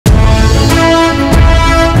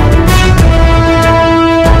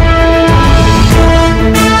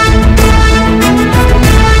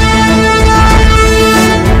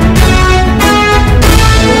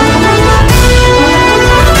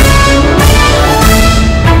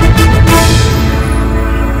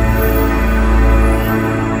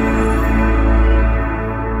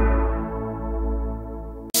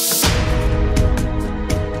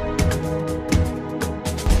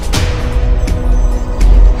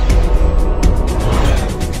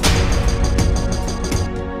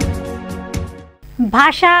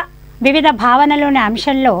భాష వివిధ భావనలోని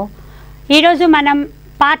అంశంలో ఈరోజు మనం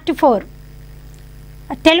పార్ట్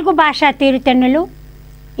 4 తెలుగు భాష తీరుతెన్నులు,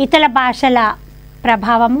 ఇతర భాషల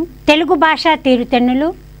ప్రభావము, తెలుగు భాష తీరుతెన్నులు,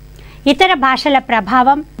 ఇతర భాషల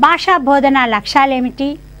ప్రభావం, భాషా బోధన లక్ష్యాలేమిటి,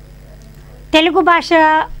 తెలుగు భాష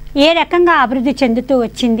ఏ రకంగా అభివృద్ధి చెందుతూ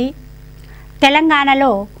వచ్చింది,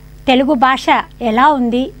 తెలంగాణలో తెలుగు భాష ఎలా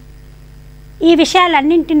ఉంది, ఈ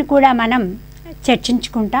విషయాలన్నింటిని కూడా మనం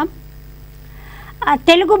చర్చించుకుంటాం.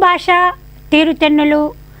 తెలుగు భాష తీరుతెన్నులు,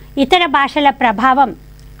 ఇతర భాషల ప్రభావం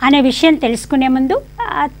అనే విషయం తెలుసుకునే ముందు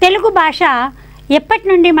తెలుగు భాష ఎప్పటి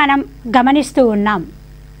నుండి మనం గమనిస్తూ ఉన్నాం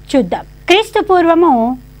చూద్దాం. క్రీస్తు పూర్వము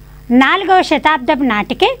 4వ శతాబ్దం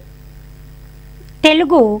నాటికే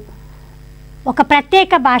తెలుగు ఒక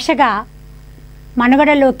ప్రత్యేక భాషగా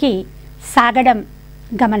మనుగడలోకి సాగడం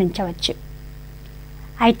గమనించవచ్చు.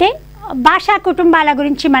 అయితే భాషా కుటుంబాల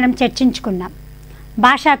గురించి మనం చర్చించుకున్నాం.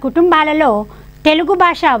 భాషా కుటుంబాలలో తెలుగు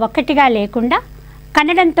భాష ఒక్కటిగా లేకుండా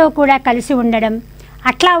కన్నడంతో కూడా కలిసి ఉండడం,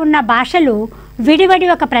 అట్లా ఉన్న భాషలు విడివడి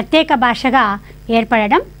ఒక ప్రత్యేక భాషగా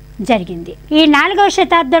ఏర్పడడం జరిగింది. ఈ 4వ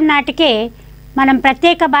శతాబ్దం నాటికే మనం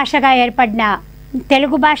ప్రత్యేక భాషగా ఏర్పడిన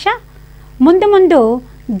తెలుగు భాష ముందు ముందు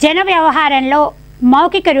జన వ్యవహారంలో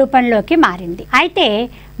మౌఖిక రూపంలోకి మారింది. అయితే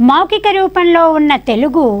మౌఖిక రూపంలో ఉన్న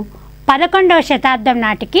తెలుగు 11వ శతాబ్దం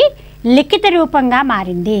నాటికి లిఖిత రూపంగా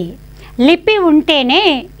మారింది. లిపి ఉంటేనే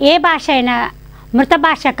ఏ భాష అయినా మృత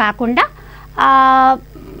భాష కాకుండా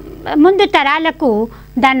ముందు తరాలకు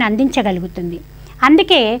దాన్ని అందించగలుగుతుంది.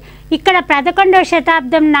 అందుకే ఇక్కడ 11వ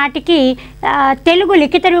శతాబ్దం నాటికి తెలుగు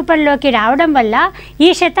లిఖిత రూపంలోకి రావడం వల్ల ఈ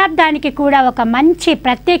శతాబ్దానికి కూడా ఒక మంచి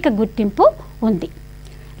ప్రత్యేక గుర్తింపు ఉంది.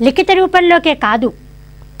 లిఖిత రూపంలోకే కాదు,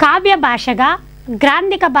 కావ్య భాషగా,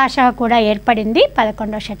 గ్రాంధిక భాష కూడా ఏర్పడింది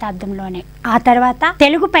 11వ శతాబ్దంలోనే. ఆ తర్వాత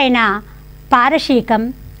తెలుగు పైన పారశీకం,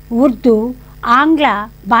 ఉర్దూ, ఆంగ్ల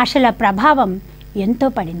భాషల ప్రభావం ఎంతో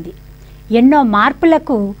పడింది. ఎన్నో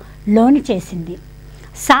మార్పులకు లోను చేసింది.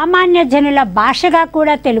 సామాన్య జనుల భాషగా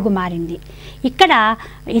కూడా తెలుగు మారింది. ఇక్కడ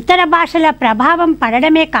ఇతర భాషల ప్రభావం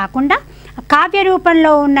పడడమే కాకుండా కావ్య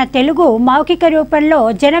రూపంలో ఉన్న తెలుగు మౌఖిక రూపంలో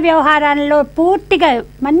జన వ్యవహారాల్లో పూర్తిగా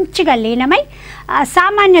మంచిగా లీనమై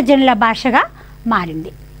సామాన్య జనుల భాషగా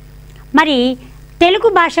మారింది. మరి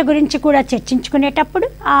తెలుగు భాష గురించి కూడా చర్చించుకునేటప్పుడు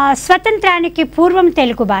స్వతంత్రానికి పూర్వం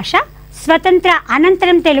తెలుగు భాష, స్వతంత్ర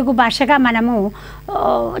అనంతరం తెలుగు భాషగా మనము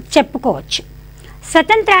చెప్పుకోవచ్చు.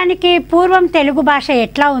 స్వతంత్రానికి పూర్వం తెలుగు భాష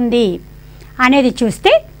ఎట్లా ఉంది అనేది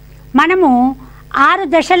చూస్తే మనము 6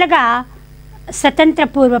 దశలుగా స్వతంత్ర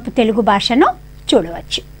పూర్వపు తెలుగు భాషను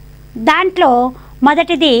చూడవచ్చు. దాంట్లో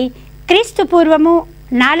మొదటిది క్రీస్తు పూర్వము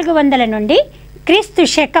 400 నుండి క్రీస్తు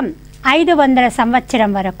శకం 500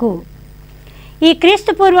 సంవత్సరం వరకు. ఈ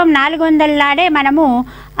క్రీస్తు పూర్వం 400 నాడే మనము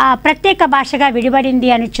ప్రత్యేక భాషగా విడిపడింది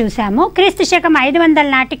అని చూసాము. క్రీస్తు శకం 500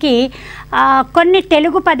 నాటికి కొన్ని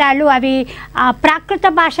తెలుగు పదాలు అవి ప్రాకృత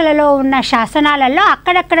భాషలలో ఉన్న శాసనాలలో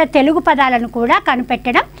అక్కడక్కడ తెలుగు పదాలను కూడా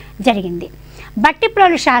కనిపెట్టడం జరిగింది.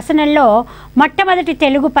 బట్టిప్రోలు శాసనంలో మొట్టమొదటి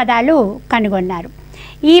తెలుగు పదాలు కనుగొన్నారు.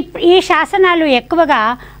 ఈ శాసనాలు ఎక్కువగా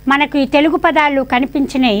మనకు ఈ తెలుగు పదాలు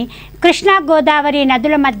కనిపించినాయి కృష్ణా గోదావరి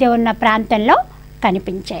నదుల మధ్య ఉన్న ప్రాంతంలో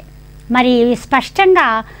కనిపించాయి. మరి స్పష్టంగా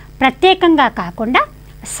ప్రత్యేకంగా కాకుండా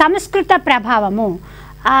సంస్కృత ప్రభావము,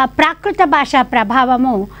 ప్రాకృత భాష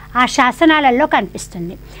ప్రభావము ఆ శాసనాలలో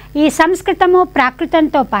కనిపిస్తుంది. ఈ సంస్కృతము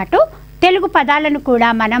ప్రాకృతంతో పాటు తెలుగు పదాలను కూడా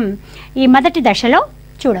మనం ఈ మొదటి దశలో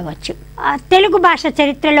చూడవచ్చు. తెలుగు భాష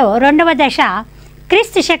చరిత్రలో 2వ దశ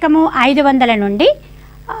క్రీస్తు శకము 500 నుండి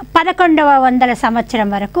 1100 సంవత్సరం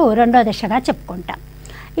వరకు 2వ దశగా చెప్పుకుంటాం.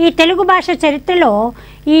 ఈ తెలుగు భాష చరిత్రలో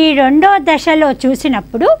ఈ 2వ దశలో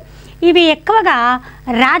చూసినప్పుడు ఇవి ఎక్కువగా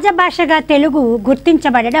రాజభాషగా తెలుగు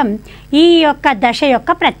గుర్తించబడడం ఈ యొక్క దశ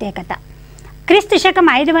యొక్క ప్రత్యేకత. క్రీస్తు శకం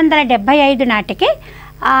 575 నాటికి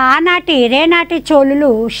ఆనాటి రేనాటి చోళులు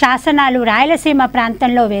శాసనాలు రాయలసీమ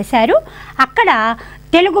ప్రాంతంలో వేశారు. అక్కడ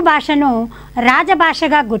తెలుగు భాషను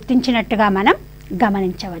రాజభాషగా గుర్తించినట్టుగా మనం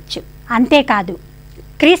గమనించవచ్చు. అంతేకాదు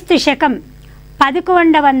క్రీస్తు శకం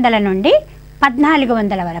 1100 నుండి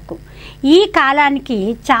 1400 వరకు ఈ కాలానికి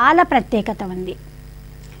చాలా ప్రత్యేకత ఉంది.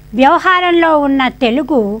 వ్యవహారంలో ఉన్న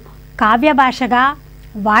తెలుగు కావ్య భాషగా,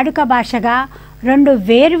 వాడుక భాషగా 2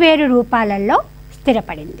 వేరువేరు రూపాలలో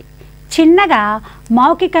స్థిరపడింది. చిన్నగా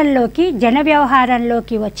మౌఖికంలోకి జన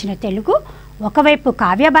వ్యవహారంలోకి వచ్చిన తెలుగు ఒకవైపు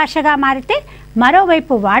కావ్య భాషగా మారితే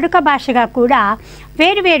మరోవైపు వాడుక భాషగా కూడా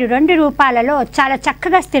వేరువేరు 2 రూపాలలో చాలా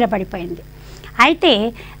చక్కగా స్థిరపడిపోయింది. అయితే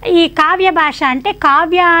ఈ కావ్య భాష అంటే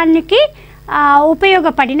కావ్యానికి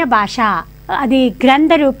ఉపయోగపడిన భాష, అది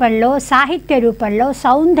గ్రంథ రూపంలో, సాహిత్య రూపంలో,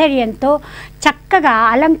 సౌందర్యంతో చక్కగా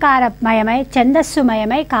అలంకారమయమై,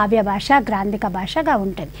 ఛందస్సుమయమై కావ్య భాష, గ్రాంధిక భాషగా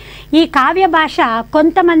ఉంటుంది. ఈ కావ్య భాష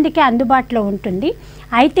కొంతమందికి అందుబాటులో ఉంటుంది.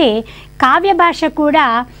 అయితే కావ్య భాష కూడా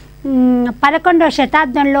 11వ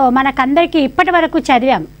శతాబ్దంలో మనకందరికీ ఇప్పటి వరకు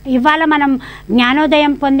చదివాం. ఇవాళ మనం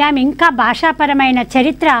జ్ఞానోదయం పొందాం. ఇంకా భాషాపరమైన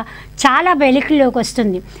చరిత్ర చాలా వెలికిలోకి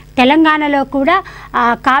వస్తుంది. తెలంగాణలో కూడా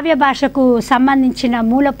కావ్య భాషకు సంబంధించిన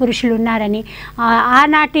మూల పురుషులు ఉన్నారని,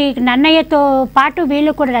 ఆనాటి నన్నయ్యతో పాటు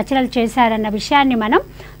వీళ్ళు కూడా రచనలు చేశారన్న విషయాన్ని మనం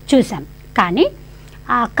చూసాం. కానీ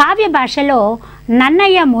కావ్య భాషలో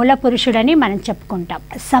నన్నయ్య మూల పురుషుడని మనం చెప్పుకుంటాం.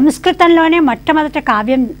 సంస్కృతంలోనే మొట్టమొదట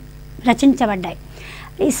కావ్యం రచించబడ్డాయి.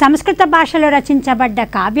 ఈ సంస్కృత భాషలో రచించబడ్డ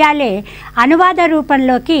కావ్యాలే అనువాద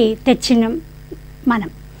రూపంలోకి తెచ్చిన మనం.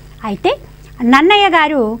 అయితే నన్నయ్య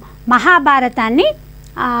గారు మహాభారతాన్ని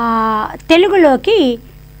తెలుగులోకి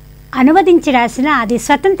అనువదించి రాసిన అది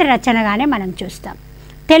స్వతంత్ర రచనగానే మనం చూస్తాం.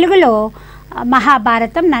 తెలుగులో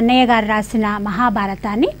మహాభారతం, నన్నయ్య గారు రాసిన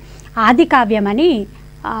మహాభారతాన్ని ఆది కావ్యమని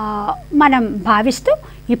మనం భావిస్తూ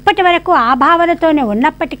ఇప్పటి వరకు ఆ భావనతోనే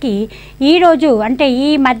ఉన్నప్పటికీ ఈరోజు అంటే ఈ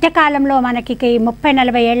మధ్యకాలంలో మనకి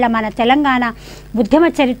 30-40 ఏళ్ల మన తెలంగాణ ఉద్యమ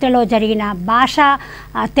చరిత్రలో జరిగిన భాష,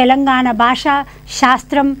 తెలంగాణ భాష,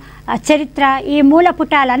 శాస్త్రం, చరిత్ర, ఈ మూల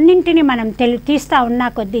పుటాలన్నింటినీ మనం తీస్తూ ఉన్న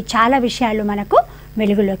కొద్దీ చాలా విషయాలు మనకు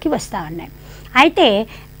వెలుగులోకి వస్తూ ఉన్నాయి. అయితే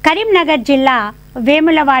కరీంనగర్ జిల్లా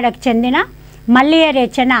వేములవాడకు చెందిన మల్లియ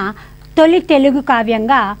రేచన తొలి తెలుగు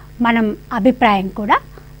కావ్యంగా మనం అభిప్రాయం కూడా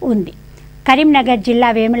ఉంది. కరీంనగర్ జిల్లా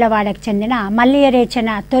వేములవాడకు చెందిన మల్లియ రేచన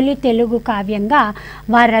తొలి తెలుగు కావ్యంగా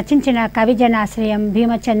వారు రచించిన కవిజనాశ్రయం,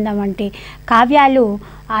 భీమచందం వంటి కావ్యాలు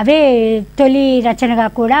అవే తొలి రచనగా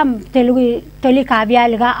కూడా తొలి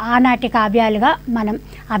కావ్యాలుగా, ఆనాటి కావ్యాలుగా మనం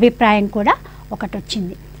అభిప్రాయం కూడా ఒకటి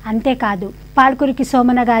వచ్చింది. అంతేకాదు పాల్కురికి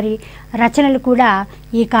సోమన గారి రచనలు కూడా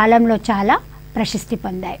ఈ కాలంలో చాలా ప్రసిద్ధి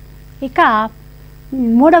పొందాయి. ఇక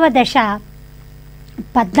మూడవ దశ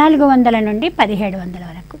 1400 నుండి 1700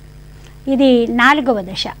 వరకు. ఇది 4వ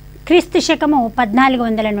దశ. క్రీస్తు శకము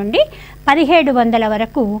 1400 నుండి 1700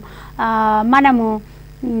 వరకు మనము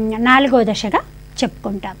 4వ దశగా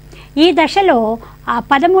చెప్పుకుంటాం. ఈ దశలో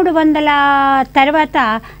 1300 తర్వాత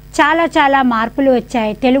చాలా మార్పులు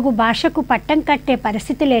వచ్చాయి. తెలుగు భాషకు పట్టం కట్టే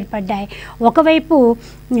పరిస్థితులు ఏర్పడ్డాయి. ఒకవైపు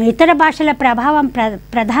ఇతర భాషల ప్రభావం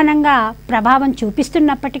ప్రధానంగా ప్రభావం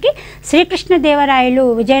చూపిస్తున్నప్పటికీ శ్రీకృష్ణదేవరాయలు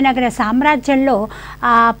విజయనగర సామ్రాజ్యంలో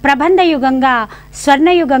ప్రబంధ యుగంగా,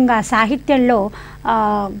 స్వర్ణయుగంగా, సాహిత్యంలో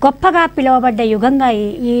గొప్పగా పిలువబడ్డ యుగంగా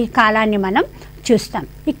ఈ కాలాన్ని మనం చూస్తాం.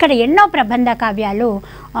 ఇక్కడ ఎన్నో ప్రబంధ కావ్యాలు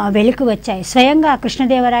వెలికి వచ్చాయి. స్వయంగా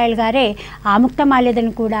కృష్ణదేవరాయలు గారే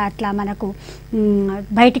ఆముక్తమాల్యదను కూడా అట్లా మనకు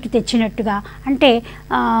బయటికి తెచ్చినట్టుగా, అంటే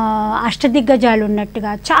అష్టదిగ్గజాలు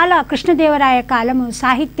ఉన్నట్టుగా చాలా కృష్ణదేవరాయ కాలము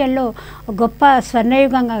సాహిత్యంలో గొప్ప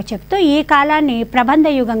స్వర్ణయుగంగా చెప్తూ ఈ కాలాన్ని ప్రబంధ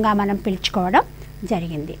యుగంగా మనం పిలుచుకోవడం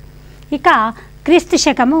జరిగింది. ఇక క్రీస్తు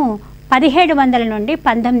శకము 1700 నుండి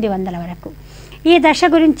 1900 వరకు. ఈ దశ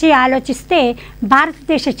గురించి ఆలోచిస్తే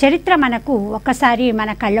భారతదేశ చరిత్ర మనకు ఒక్కసారి మన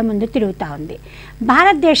కళ్ళ ముందు తిరుగుతూ ఉంది.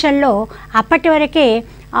 భారతదేశంలో అప్పటి వరకే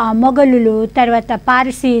మొఘలులు, తర్వాత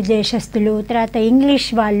పారసీ దేశస్థులు, తర్వాత ఇంగ్లీష్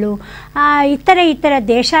వాళ్ళు, ఇతర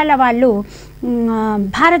దేశాల వాళ్ళు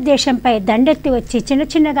భారతదేశంపై దండెత్తి వచ్చి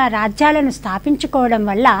చిన్నగా రాజ్యాలను స్థాపించుకోవడం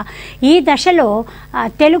వల్ల ఈ దశలో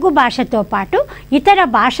తెలుగు భాషతో పాటు ఇతర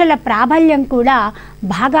భాషల ప్రాబల్యం కూడా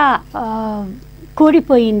బాగా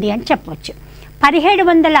కూడిపోయింది అని చెప్పవచ్చు.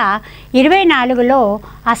 1724లో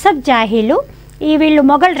అసఫ్ జాహీలు, వీళ్ళు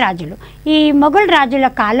మొఘల్ రాజులు, ఈ మొఘల్ రాజుల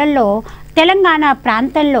కాలంలో తెలంగాణ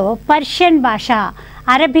ప్రాంతంలో పర్షియన్ భాష,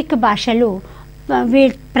 అరబిక్ భాషలు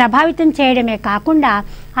ప్రభావితం చేయడమే కాకుండా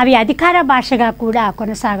అవి అధికార భాషగా కూడా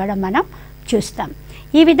కొనసాగడం మనం చూస్తాం.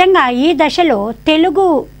 ఈ విధంగా ఈ దశలో తెలుగు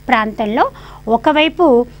ప్రాంతంలో ఒకవైపు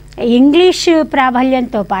ఇంగ్లీష్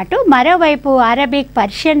ప్రాబల్యంతో పాటు మరోవైపు అరబిక్,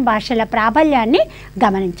 పర్షియన్ భాషల ప్రాబల్యాన్ని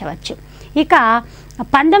గమనించవచ్చు. ఇక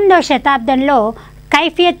 19వ శతాబ్దంలో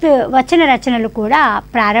కైఫియత్ వచన రచనలు కూడా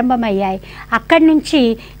ప్రారంభమయ్యాయి. అక్కడి నుంచి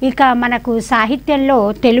ఇక మనకు సాహిత్యంలో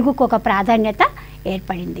తెలుగుకు ఒక ప్రాధాన్యత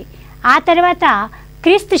ఏర్పడింది. ఆ తర్వాత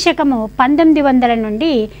క్రీస్తు శకము 1900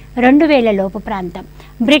 నుండి 2000 లోపు ప్రాంతం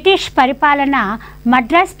బ్రిటిష్ పరిపాలన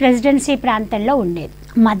మద్రాస్ ప్రెసిడెన్సీ ప్రాంతంలో ఉండేది.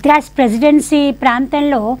 మద్రాస్ ప్రెసిడెన్సీ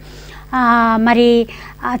ప్రాంతంలో మరి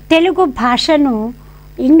తెలుగు భాషను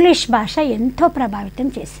ఇంగ్లీష్ భాష ఎంతో ప్రభావితం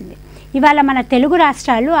చేసింది. ఇవాళ మన తెలుగు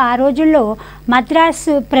రాష్ట్రాలు ఆ రోజుల్లో మద్రాస్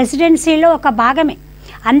ప్రెసిడెన్సీలో ఒక భాగమే.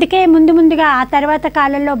 అందుకే ముందుగా ఆ తర్వాత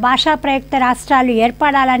కాలంలో భాషా ప్రయుక్త రాష్ట్రాలు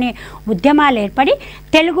ఏర్పడాలనే ఉద్యమాలు ఏర్పడి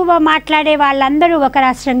తెలుగు మాట్లాడే వాళ్ళందరూ ఒక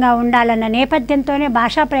రాష్ట్రంగా ఉండాలన్న నేపథ్యంతోనే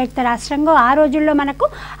భాషా ప్రయుక్త రాష్ట్రంగా ఆ రోజుల్లో మనకు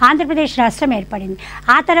ఆంధ్రప్రదేశ్ రాష్ట్రం ఏర్పడింది.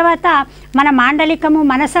 ఆ తర్వాత మన మాండలికము,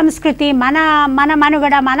 మన సంస్కృతి, మన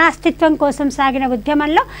మనుగడ, మన అస్తిత్వం కోసం సాగిన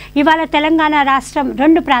ఉద్యమంలో ఇవాళ తెలంగాణ రాష్ట్రం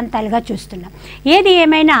 2 ప్రాంతాలుగా చూస్తున్నాం. ఏది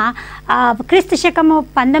ఏమైనా క్రీస్తు శకము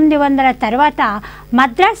 1900 తర్వాత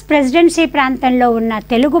మద్రాస్ ప్రెసిడెన్సీ ప్రాంతంలో ఉన్న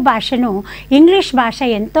తెలుగు భాషను ఇంగ్లీష్ భాష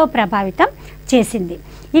ఎంతో ప్రభావితం చేసింది.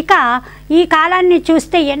 ఇక ఈ కాలాన్ని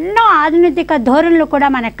చూస్తే ఎన్నో ఆధునిక ధోరణులు కూడా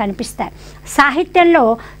మనకు కనిపిస్తాయి. సాహిత్యంలో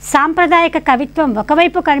సాంప్రదాయక కవిత్వం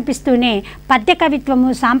ఒకవైపు కనిపిస్తూనే పద్య కవిత్వము,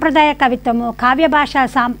 సాంప్రదాయ కవిత్వము, కావ్య భాష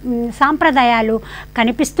సాంప్రదాయాలు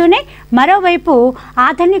కనిపిస్తూనే మరోవైపు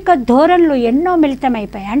ఆధునిక ధోరణులు ఎన్నో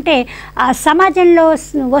మిళితమైపోయాయి. అంటే సమాజంలో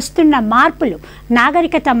వస్తున్న మార్పులు,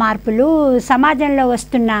 నాగరికత మార్పులు, సమాజంలో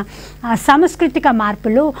వస్తున్న సాంస్కృతిక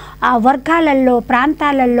మార్పులు, వర్గాలలో,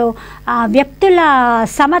 ప్రాంతాలలో వ్యక్తుల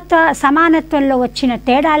సమానత్వంలో వచ్చిన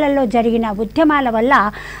తేడాలలో జరిగిన ఉద్యమాల వల్ల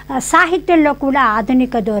సాహిత్యంలో కూడా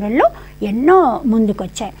ఆధునిక ధోరణులు ఎన్నో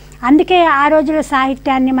ముందుకొచ్చాయి. అందుకే ఆ రోజుల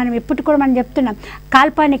సాహిత్యాన్ని మనం ఇప్పుడు కూడా మనం చెప్తున్నాం,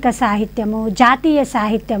 కాల్పనిక సాహిత్యము, జాతీయ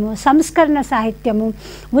సాహిత్యము, సంస్కరణ సాహిత్యము,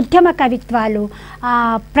 ఉద్యమ కవిత్వాలు,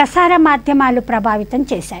 ప్రసార మాధ్యమాలు ప్రభావితం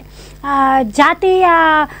చేశాయి. జాతీయ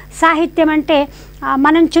సాహిత్యం అంటే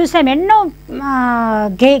మనం చూసాం ఎన్నో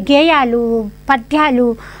గేయాలు, పద్యాలు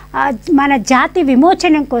మన జాతి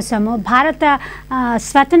విమోచనం కోసము, భారత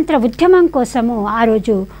స్వతంత్ర ఉద్యమం కోసము ఆ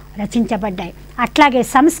రోజు రచించబడ్డాయి. అట్లాగే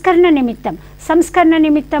సంస్కరణ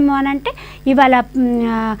నిమిత్తం అనంటే ఇవాళ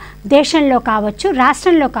దేశంలో కావచ్చు,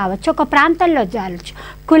 రాష్ట్రంలో కావచ్చు, ఒక ప్రాంతంలో కావచ్చు,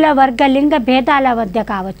 కుల వర్గ లింగ భేదాల వద్ద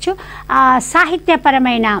కావచ్చు,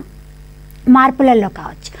 సాహిత్యపరమైన మార్పులలో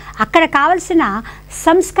కావచ్చు, అక్కడ కావలసిన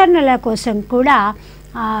సంస్కరణల కోసం కూడా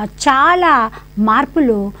చాలా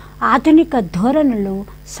మార్పులు, ఆధునిక ధోరణులు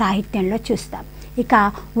సాహిత్యంలో చూస్తాం. ఇక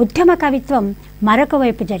ఉద్యమ కవిత్వం మరొక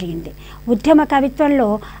వైపు జరిగింది. ఉద్యమ కవిత్వంలో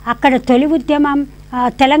అక్కడ తొలి ఉద్యమం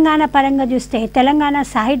తెలంగాణ పరంగా చూస్తే తెలంగాణ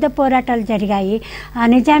సాయుధ పోరాటాలు జరిగాయి,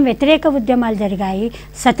 నిజాం వ్యతిరేక ఉద్యమాలు జరిగాయి,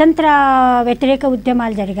 స్వతంత్ర వ్యతిరేక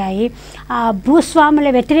ఉద్యమాలు జరిగాయి, భూస్వాముల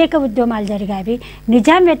వ్యతిరేక ఉద్యమాలు జరిగాయి,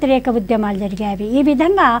 నిజాం వ్యతిరేక ఉద్యమాలు జరిగాయి. ఈ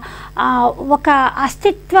విధంగా ఒక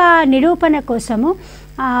అస్తిత్వ నిరూపణ కోసము,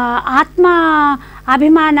 ఆత్మ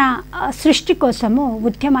అభిమాన సృష్టి కోసము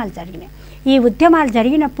ఉద్యమాలు జరిగినాయి. ఈ ఉద్యమాలు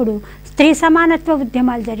జరిగినప్పుడు స్త్రీ సమానత్వ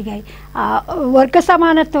ఉద్యమాలు జరిగాయి, వర్గ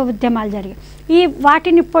సమానత్వ ఉద్యమాలు జరిగాయి.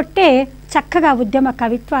 వాటిని పొట్టే చక్కగా ఉద్యమ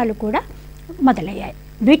కవిత్వాలు కూడా మొదలయ్యాయి.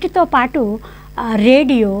 వీటితో పాటు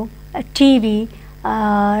రేడియో, టీవీ,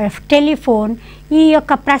 టెలిఫోన్, ఈ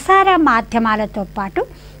యొక్క ప్రసార మాధ్యమాలతో పాటు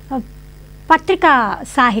పత్రికా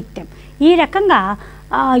సాహిత్యం, ఈ రకంగా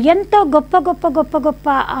ఎంతో గొప్ప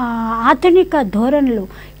ఆధునిక ధోరణులు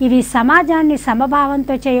ఇవి సమాజాన్ని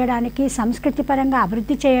సమభావంతో చేయడానికి, సంస్కృతి పరంగా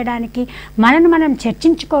అభివృద్ధి చేయడానికి, మనం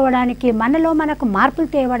చర్చించుకోవడానికి, మనకు మార్పులు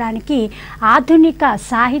తేవడానికి ఆధునిక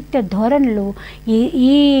సాహిత్య ధోరణులు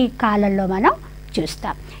ఈ కాలంలో మనం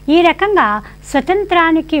చూస్తాం. ఈ రకంగా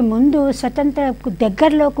స్వతంత్రానికి ముందు, స్వతంత్రకు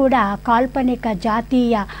దగ్గరలో కూడా కాల్పనిక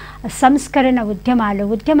జాతీయ సంస్కరణ ఉద్యమాలు,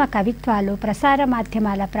 ఉద్యమ కవిత్వాలు, ప్రసార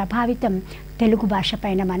మాధ్యమాల ప్రభావితం తెలుగు భాష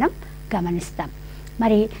పైన మనం గమనిస్తాం.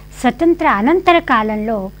 మరి స్వతంత్ర అనంతర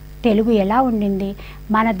కాలంలో తెలుగు ఎలా ఉండింది,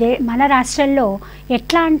 మన రాష్ట్రంలో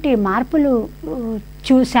ఎట్లాంటి మార్పులు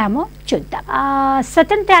చూసామో చూద్దాం.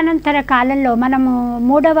 స్వతంత్ర అనంతర కాలంలో మనము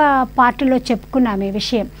 3వ పార్టులో చెప్పుకున్నాం ఈ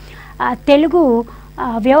విషయం. తెలుగు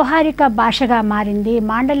వ్యవహారిక భాషగా మారింది,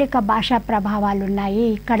 మాండలిక భాషా ప్రభావాలు ఉన్నాయి,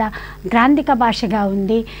 ఇక్కడ గ్రాంధిక భాషగా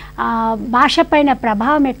ఉంది. భాష పైన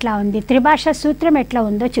ప్రభావం ఎట్లా ఉంది, త్రిభాషా సూత్రం ఎట్లా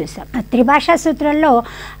ఉందో చూసాం. త్రిభాషా సూత్రంలో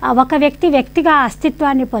ఒక వ్యక్తిగా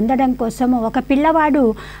అస్తిత్వాన్ని పొందడం కోసము, ఒక పిల్లవాడు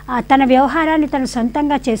తన వ్యవహారాన్ని తను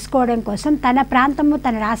సొంతంగా చేసుకోవడం కోసం తన ప్రాంతము,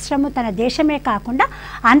 తన రాష్ట్రము, తన దేశమే కాకుండా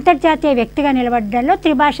అంతర్జాతీయ వ్యక్తిగా నిలబడడంలో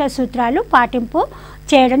త్రిభాషా సూత్రాలు పాటింపు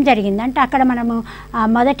చేయడం జరిగింది. అంటే అక్కడ మనము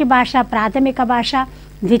మొదటి భాష ప్రాథమిక భాష,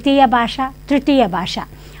 ద్వితీయ భాష, తృతీయ భాష.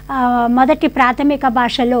 మొదటి ప్రాథమిక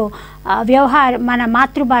భాషలో మన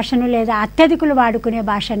మాతృభాషను లేదా అత్యధికులు వాడుకునే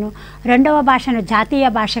భాషను, రెండవ భాషను జాతీయ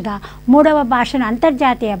భాషగా, మూడవ భాషను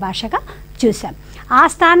అంతర్జాతీయ భాషగా చూసాం. ఆ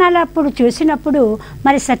స్థానాలప్పుడు చూసినప్పుడు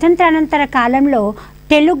మరి స్వతంత్ర అనంతర కాలంలో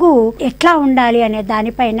తెలుగు ఎట్లా ఉండాలి అనే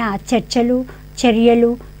దానిపైన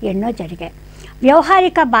చర్యలు ఎన్నో జరిగాయి.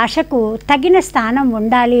 వ్యవహారిక భాషకు తగిన స్థానం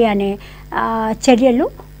ఉండాలి అనే చర్యలు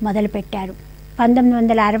మొదలుపెట్టారు.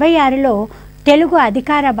 1966లో తెలుగు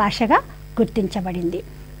అధికార భాషగా గుర్తించబడింది.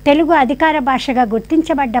 తెలుగు అధికార భాషగా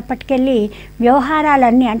గుర్తించబడ్డప్పటికెళ్ళి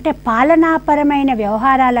వ్యవహారాలన్నీ, అంటే పాలనాపరమైన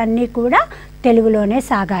వ్యవహారాలన్నీ కూడా తెలుగులోనే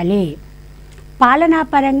సాగాలి.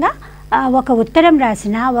 పాలనాపరంగా ఒక ఉత్తరం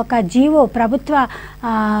రాసినా, ఒక జీవో ప్రభుత్వ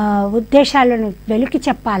ఉద్దేశాలను వెలికి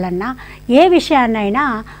చెప్పాలన్నా, ఏ విషయాన్నైనా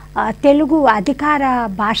తెలుగు అధికార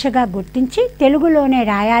భాషగా గుర్తించి తెలుగులోనే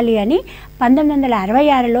రాయాలి అని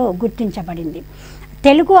 1966లో గుర్తించబడింది.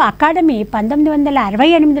 తెలుగు అకాడమీ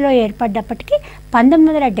 1968లో ఏర్పడ్డప్పటికీ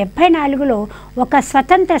 1974లో ఒక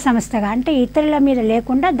స్వతంత్ర సంస్థగా, అంటే ఇతరుల మీద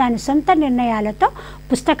లేకుండా దాని సొంత నిర్ణయాలతో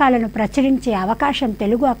పుస్తకాలను ప్రచురించే అవకాశం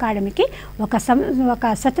తెలుగు అకాడమీకి ఒక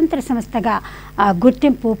స్వతంత్ర సంస్థగా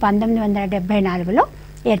గుర్తింపు 1974లో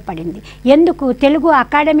ఏర్పడింది. ఎందుకు తెలుగు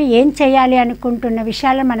అకాడమీ ఏం చేయాలి అనుకుంటున్న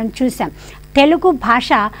విషయాలను మనం చూసాం. తెలుగు భాష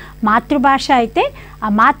మాతృభాష అయితే ఆ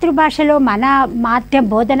మాతృభాషలో మన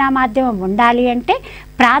బోధనా మాధ్యమం ఉండాలి అంటే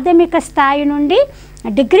ప్రాథమిక స్థాయి నుండి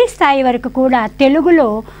డిగ్రీ స్థాయి వరకు కూడా తెలుగులో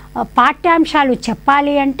పాఠ్యాంశాలు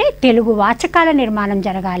చెప్పాలి అంటే తెలుగు వాచకాల నిర్మాణం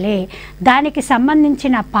జరగాలి. దానికి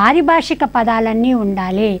సంబంధించిన పారిభాషిక పదాలన్నీ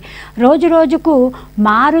ఉండాలి. రోజు రోజుకు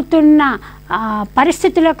మారుతున్న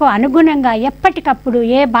పరిస్థితులకు అనుగుణంగా ఎప్పటికప్పుడు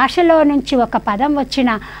ఏ భాషలో నుంచి ఒక పదం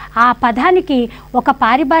వచ్చినా ఆ పదానికి ఒక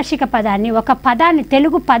పారిభాషిక పదాన్ని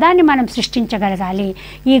తెలుగు పదాన్ని మనం సృష్టించగలగాలి.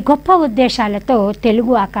 ఈ గొప్ప ఉద్దేశాలతో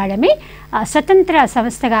తెలుగు అకాడమీ స్వతంత్ర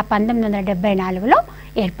సంస్థగా 1974లో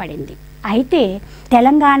ఏర్పడింది. అయితే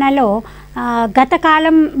తెలంగాణలో గత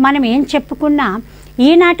కాలం మనం ఏం చెప్పుకున్నా,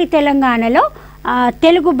 ఈనాటి తెలంగాణలో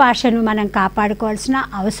తెలుగు భాషను మనం కాపాడుకోవాల్సిన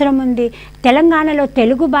అవసరం ఉంది. తెలంగాణలో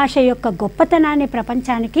తెలుగు భాష యొక్క గొప్పతనాన్ని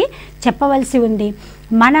ప్రపంచానికి చెప్పవలసి ఉంది.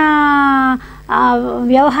 మన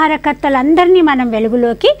వ్యవహారకర్తలందరినీ మనం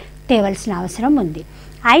వెలుగులోకి తేవలసిన అవసరం ఉంది.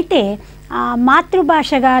 అయితే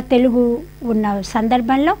మాతృభాషగా తెలుగు ఉన్న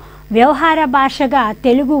సందర్భంలో వ్యవహార భాషగా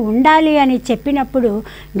తెలుగు ఉండాలి అని చెప్పినప్పుడు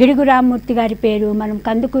గిడుగు రామ్మూర్తి గారి పేరు, మనం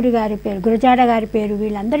కందుకూరి గారి పేరు, గురజాడ గారి పేరు,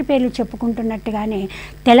 వీళ్ళందరి పేర్లు చెప్పుకుంటున్నట్టుగానే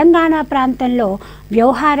తెలంగాణ ప్రాంతంలో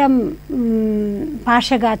వ్యవహారం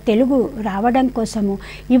భాషగా తెలుగు రావడం కోసము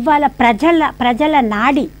ఇవాళ ప్రజల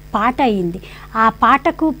నాడి పాట అయింది. ఆ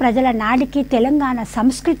పాటకు, ప్రజల నాడికి, తెలంగాణ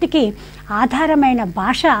సంస్కృతికి ఆధారమైన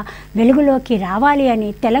భాష వెలుగులోకి రావాలి అని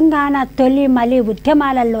తెలంగాణ తొలి మలి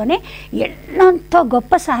ఉద్యమాలలోనే ఎంతో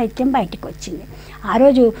గొప్ప సాహిత్యం బయటకు వచ్చింది. ఆ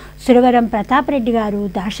రోజు సురవరం ప్రతాప్ రెడ్డి గారు,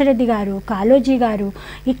 దాశరథి గారు, కాళోజీ గారు,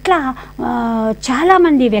 ఇట్లా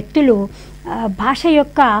చాలామంది వ్యక్తులు భాష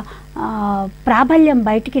యొక్క ప్రాబల్యం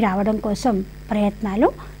బయటికి రావడం కోసం ప్రయత్నాలు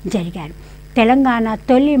జరిగారు. తెలంగాణ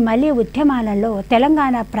తొలి మలి ఉద్యమాలలో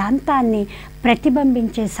తెలంగాణ ప్రాంతాన్ని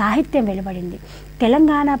ప్రతిబింబించే సాహిత్యం వెలువడింది.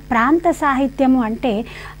 తెలంగాణ ప్రాంత సాహిత్యము అంటే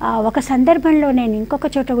ఒక సందర్భంలో నేను ఇంకొక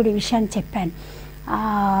చోట కూడా విషయాన్ని చెప్పాను.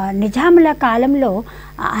 నిజాముల కాలంలో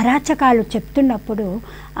అరాచకాలు చెప్తున్నప్పుడు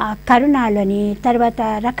కరుణాలని, తర్వాత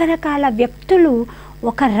రకరకాల వ్యక్తులు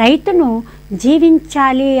ఒక రైతును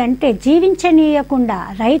జీవించాలి అంటే జీవించనీయకుండా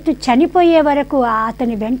రైతు చనిపోయే వరకు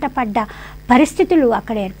అతని వెంటపడ్డ పరిస్థితులు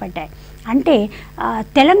అక్కడ ఏర్పడ్డాయి. అంటే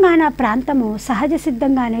తెలంగాణ ప్రాంతము సహజ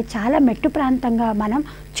సిద్ధంగానే చాలా మెట్టు ప్రాంతంగా మనం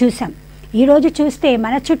చూసాం. ఈరోజు చూస్తే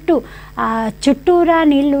మన చుట్టూరా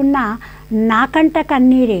నీళ్ళున్న నాకంట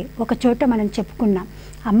కన్నీరే ఒక చోట మనం చెప్పుకున్నాం.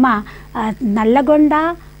 అమ్మ నల్లగొండ,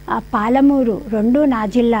 పాలమూరు రెండు నా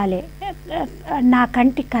జిల్లాలే, నా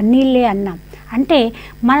కంటి కన్నీళ్ళే అన్నాం. అంటే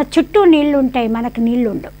మన చుట్టూ నీళ్ళు ఉంటాయి, మనకు నీళ్ళు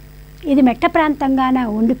ఉండవు. ఇది మెట్ట ప్రాంతంగానే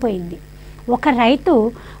ఉండిపోయింది. ఒక రైతు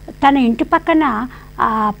తన ఇంటి పక్కన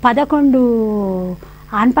 11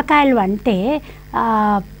 ఆనపకాయలు అంటే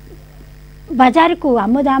బజారుకు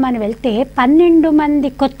అమ్ముదామని వెళ్తే 12 మంది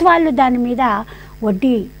కొత్వాళ్ళు దాని మీద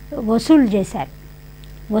వడ్డీ వసూలు చేశారు.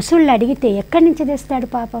 వసూళ్ళు అడిగితే ఎక్కడి నుంచి తెస్తాడు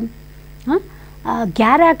పాపం?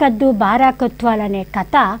 గ్యారా కద్దు బారా కొత్వాల్ అనే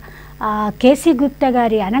కథ కేసీ గుప్తా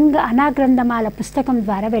గారి అనాగ్రంథమాల పుస్తకం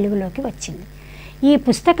ద్వారా వెలుగులోకి వచ్చింది. ఈ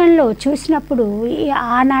పుస్తకంలో చూసినప్పుడు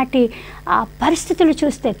ఆనాటి పరిస్థితులు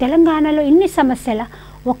చూస్తే తెలంగాణలో ఇన్ని సమస్యల,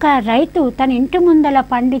 ఒక రైతు తన ఇంటి ముందల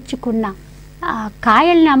పండించుకున్న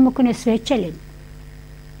కాయల్ని అమ్ముకునే స్వేచ్ఛ లేదు.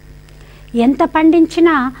 ఎంత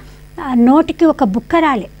పండించినా నోటికి ఒక బుక్క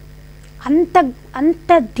రాలే.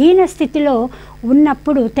 అంత దీన స్థితిలో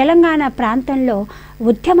ఉన్నప్పుడు తెలంగాణ ప్రాంతంలో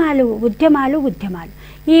ఉద్యమాలు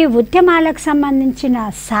ఈ ఉద్యమాలకు సంబంధించిన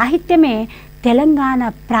సాహిత్యమే తెలంగాణ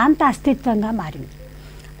ప్రాంత అస్తిత్వంగా మారింది.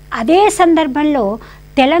 అదే సందర్భంలో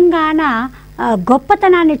తెలంగాణ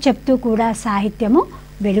గొప్పతనాన్ని చెప్తూ కూడా సాహిత్యము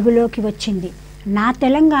వెలుగులోకి వచ్చింది. నా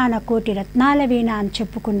తెలంగాణ కోటి రత్నాల వీణ అని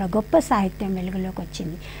చెప్పుకున్న గొప్ప సాహిత్యం వెలుగులోకి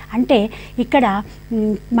వచ్చింది. అంటే ఇక్కడ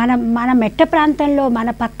మన మెట్ట ప్రాంతంలో మన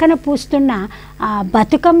పక్కన పూస్తున్న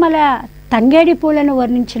బతుకమ్మల తంగేడి పూలను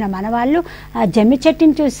వర్ణించిన మనవాళ్ళు, జమ్మి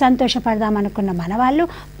చెట్టుని చూసి సంతోషపడదాం అనుకున్న మనవాళ్ళు,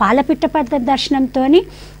 పాలపిట్ట పడ్డ దర్శనంతో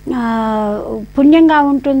పుణ్యంగా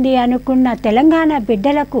ఉంటుంది అనుకున్న తెలంగాణ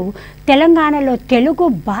బిడ్డలకు తెలంగాణలో తెలుగు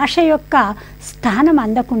భాష యొక్క స్థానం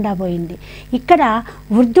అందకుండా పోయింది. ఇక్కడ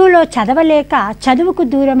ఉర్దూలో చదవలేక చదువుకు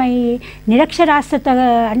దూరమయ్యి నిరక్షరాస్యత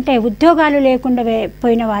అంటే ఉద్యోగాలు లేకుండా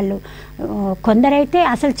పోయిన వాళ్ళు కొందరైతే,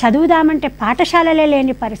 అసలు చదువుదామంటే పాఠశాలలే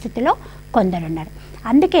లేని పరిస్థితిలో కొందరున్నారు.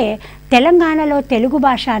 అందుకే తెలంగాణలో తెలుగు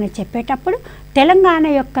భాష అని చెప్పేటప్పుడు తెలంగాణ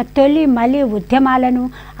యొక్క తొలి మలి ఉద్యమాలను,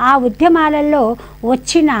 ఆ ఉద్యమాలలో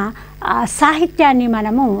వచ్చిన సాహిత్యాన్ని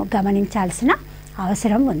మనము గమనించాల్సిన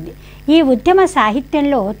అవసరం ఉంది. ఈ ఉద్యమ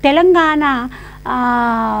సాహిత్యంలో తెలంగాణ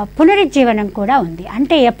పునరుజ్జీవనం కూడా ఉంది.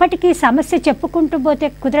 అంటే ఎప్పటికీ సమస్య చెప్పుకుంటూ పోతే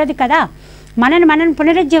కుదరదు కదా, మనం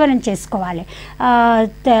పునరుజ్జీవనం చేసుకోవాలి.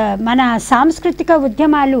 మన సాంస్కృతిక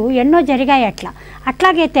ఉద్యమాలు ఎన్నో జరిగాయి.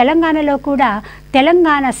 అట్లాగే తెలంగాణలో కూడా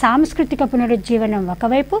తెలంగాణ సాంస్కృతిక పునరుజ్జీవనం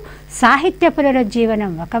ఒకవైపు, సాహిత్య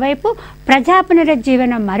పునరుజ్జీవనం ఒకవైపు, ప్రజా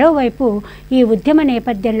పునరుజ్జీవనం మరోవైపు ఈ ఉద్యమ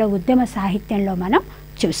నేపథ్యంలో, ఉద్యమ సాహిత్యంలో మనం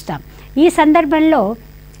చూస్తాం. ఈ సందర్భంలో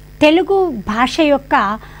తెలుగు భాష యొక్క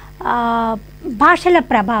భాషల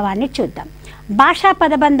ప్రభావాన్ని చూద్దాం. భాషా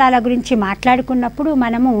పదబంధాల గురించి మాట్లాడుకున్నప్పుడు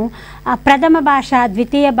మనము ప్రథమ భాష,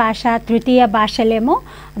 ద్వితీయ భాష, తృతీయ భాషలేమో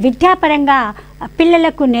విద్యాపరంగా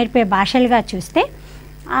పిల్లలకు నేర్పే భాషలుగా చూస్తే,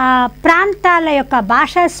 ప్రాంతాల యొక్క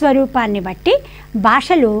భాషా స్వరూపాన్ని బట్టి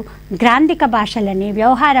భాషలు గ్రాంధిక భాషలని,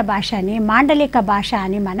 వ్యవహార భాష అని, మాండలిక భాష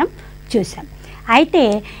అని మనం చూసాం. అయితే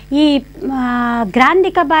ఈ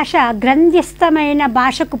గ్రాంధిక భాష గ్రంథిస్థమైన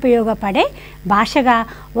భాషకు ఉపయోగపడే భాషగా,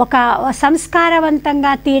 ఒక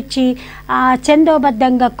సంస్కారవంతంగా తీర్చి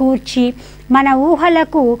చందోబద్ధంగా కూర్చి మన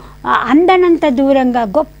ఊహలకు అందనంత దూరంగా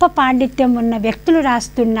గొప్ప పాండిత్యం ఉన్న వ్యక్తులు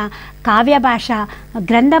రాస్తున్న కావ్య భాష,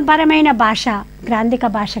 గ్రంథపరమైన భాష గ్రాంధిక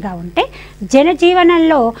భాషగా ఉంటే,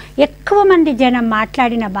 జనజీవనంలో ఎక్కువ మంది జనం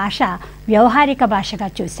మాట్లాడిన భాష వ్యవహారిక భాషగా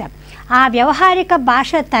చూసాం. ఆ వ్యవహారిక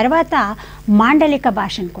భాష తర్వాత మాండలిక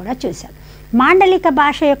భాషను కూడా చూసాం. మాండలిక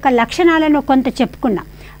భాష యొక్క లక్షణాలను కొంత చెప్పుకున్నాం.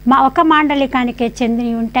 ఒక మాండలికానికే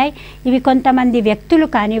చెందినవి ఉంటాయి. ఇవి కొంతమంది వ్యక్తులు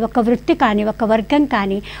కానీ, ఒక వృత్తి కానీ, ఒక వర్గం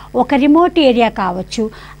కానీ, ఒక రిమోట్ ఏరియా కావచ్చు,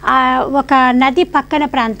 ఒక నది పక్కన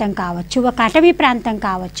ప్రాంతం కావచ్చు, ఒక అటవీ ప్రాంతం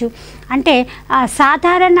కావచ్చు. అంటే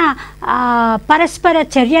సాధారణ పరస్పర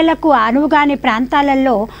చర్యలకు అనువుగాని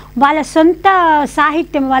ప్రాంతాలలో వాళ్ళ సొంత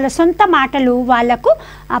సాహిత్యం, వాళ్ళ సొంత మాటలు వాళ్లకు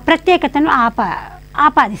ప్రత్యేకతను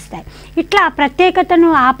ఆపాదిస్తాయి. ఇట్లా ప్రత్యేకతను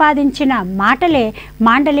ఆపాదించిన మాటలే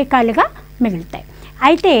మాండలికాలుగా మిగులుతాయి.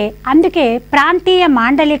 అయితే అందుకే ప్రాంతీయ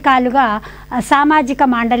మాండలికాలుగా, సామాజిక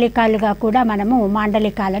మాండలికాలుగా కూడా మనము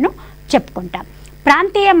మాండలికాలను చెప్పుకుంటాం.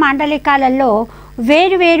 ప్రాంతీయ మాండలికాలలో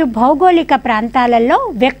వేరువేరు భౌగోళిక ప్రాంతాలలో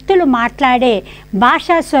వ్యక్తులు మాట్లాడే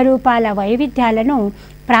భాషా స్వరూపాల వైవిధ్యాలను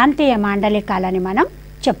ప్రాంతీయ మాండలికాలని మనం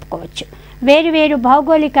చెప్పుకోవచ్చు. వేరువేరు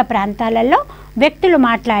భౌగోళిక ప్రాంతాలలో వ్యక్తులు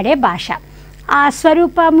మాట్లాడే భాష, ఆ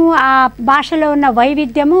స్వరూపము, ఆ భాషలో ఉన్న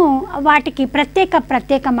వైవిధ్యము వాటికి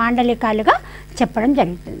ప్రత్యేక మాండలికాలుగా చెప్పడం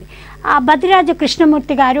జరుగుతుంది. బద్రిరాజు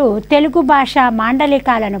కృష్ణమూర్తి గారు తెలుగు భాష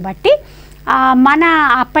మాండలికాలను బట్టి మన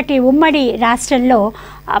అప్పటి ఉమ్మడి రాష్ట్రంలో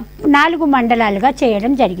 4 మండలాలుగా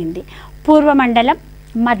చేయడం జరిగింది. పూర్వ మండలం,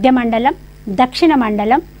 మధ్య మండలం, దక్షిణ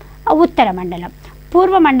మండలం, ఉత్తర మండలం.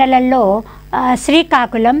 పూర్వ మండలంలో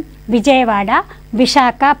శ్రీకాకుళం, విజయవాడ,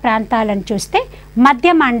 విశాఖ ప్రాంతాలను చూస్తే,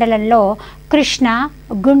 మధ్య మండలంలో కృష్ణా,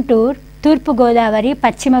 గుంటూరు, తూర్పుగోదావరి,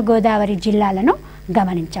 పశ్చిమ గోదావరి జిల్లాలను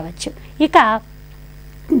గమనించవచ్చు. ఇక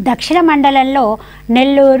దక్షిణ మండలంలో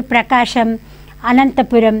నెల్లూరు, ప్రకాశం,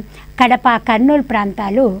 అనంతపురం, కడప, కర్నూలు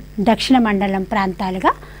ప్రాంతాలు దక్షిణ మండలం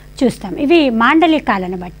ప్రాంతాలుగా చూస్తాం. ఇవి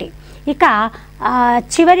మాండలికాలను బట్టి. ఇక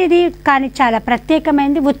చివరిది కానీ చాలా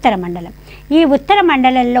ప్రత్యేకమైనది ఉత్తర మండలం. ఈ ఉత్తర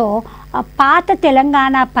మండలంలో పాత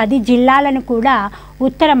తెలంగాణ 10 జిల్లాలను కూడా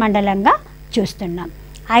ఉత్తర మండలంగా చూస్తున్నాం.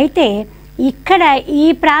 అయితే ఇక్కడ ఈ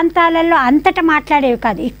ప్రాంతాలలో అంతటా మాట్లాడేవి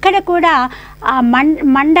కాదు, ఇక్కడ కూడా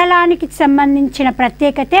మండలానికి సంబంధించిన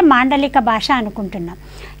ప్రత్యేకతే మాండలిక భాష అనుకుంటున్నాం.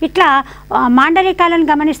 ఇట్లా మాండలికాలను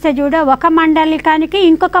గమనిస్తే చూడ, ఒక మాండలికానికి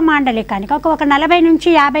ఇంకొక మాండలికానికి ఒక 40 నుంచి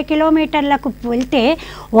 50 కిలోమీటర్లకు వెళ్తే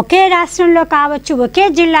ఒకే రాష్ట్రంలో కావచ్చు, ఒకే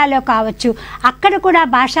జిల్లాలో కావచ్చు, అక్కడ కూడా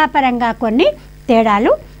భాషాపరంగా కొన్ని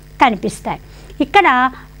తేడాలు కనిపిస్తాయి. ఇక్కడ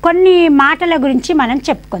కొన్ని మాటల గురించి మనం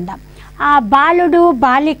చెప్పుకుందాం. బాలుడు,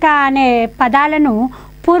 బాలిక అనే పదాలను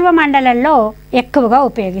పూర్వ మండలంలో ఎక్కువగా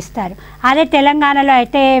ఉపయోగిస్తారు. అదే తెలంగాణలో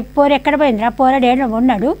అయితే పోరు ఎక్కడ పోయిందిరా, పోరడేడు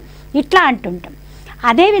ఉన్నాడు, ఇట్లా అంటుంటాం.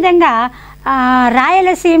 అదేవిధంగా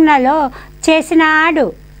రాయలసీమలో చేసినాడు,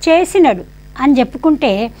 చేసినడు అని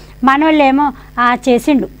చెప్పుకుంటే మనోళ్ళేమో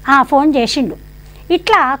చేసిండు, ఫోన్ చేసిండు.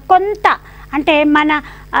 ఇట్లా కొంత అంటే మన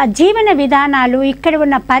జీవన విధానాలు, ఇక్కడ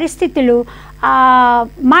ఉన్న పరిస్థితులు,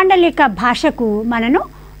 మాండలిక భాషకు మనను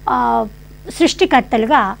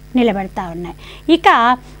సృష్టికర్తలుగా నిలబెడతా ఉన్నాయి. ఇక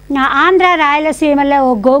ఆంధ్ర రాయలసీమలో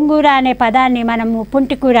గోంగూర అనే పదాన్ని మనము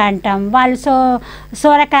పుంటికూర అంటాం, వాళ్ళు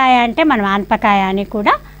సోరకాయ అంటే మనం ఆన్పకాయ అని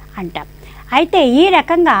కూడా అంటాం. అయితే ఈ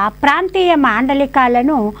రకంగా ప్రాంతీయ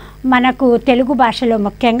మాండలికాలను మనకు తెలుగు భాషలో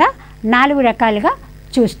ముఖ్యంగా 4 రకాలుగా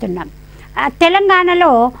చూస్తున్నాం.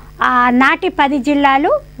 తెలంగాణలో నాటి 10 జిల్లాలు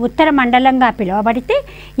ఉత్తర మండలంగా పిలువబడితే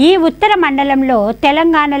ఈ ఉత్తర మండలంలో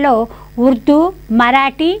తెలంగాణలో ఉర్దూ,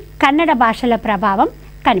 మరాఠీ, కన్నడ భాషల ప్రభావం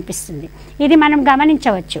కనిపిస్తుంది. ఇది మనం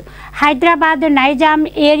గమనించవచ్చు. హైదరాబాద్, నైజాం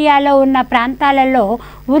ఏరియాలో ఉన్న ప్రాంతాలలో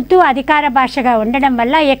ఉర్దూ అధికార భాషగా ఉండడం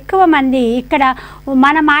వల్ల ఎక్కువ మంది ఇక్కడ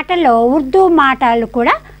మన మాటల్లో ఉర్దూ మాటలు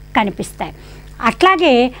కూడా కనిపిస్తాయి.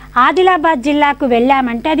 అట్లాగే ఆదిలాబాద్ జిల్లాకు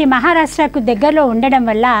వెళ్ళామంటే అది మహారాష్ట్రకు దగ్గరలో ఉండడం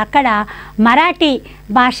వల్ల అక్కడ మరాఠీ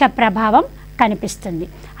భాష ప్రభావం కనిపిస్తుంది.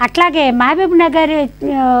 అట్లాగే మహబూబ్ నగర్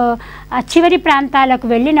చివరి ప్రాంతాలకు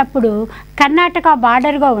వెళ్ళినప్పుడు కర్ణాటక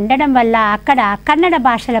బార్డర్గా ఉండడం వల్ల అక్కడ కన్నడ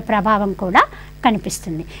భాషల ప్రభావం కూడా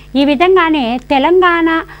కనిపిస్తుంది. ఈ విధంగానే తెలంగాణ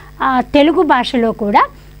తెలుగు భాషలో కూడా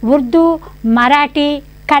ఉర్దూ, మరాఠీ,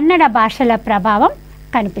 కన్నడ భాషల ప్రభావం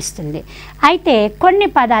కనిపిస్తుంది. అయితే కొన్ని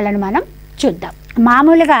పదాలను మనం చూద్దాం.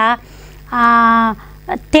 మామూలుగా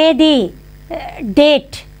తేదీ,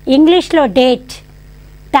 డేట్, ఇంగ్లీష్లో డేట్,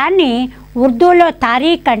 దాన్ని ఉర్దూలో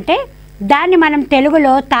తారీఖ్ అంటే దాన్ని మనం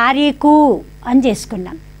తెలుగులో తారీఖు అని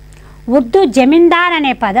చేసుకున్నాం. ఉర్దూ జమీందార్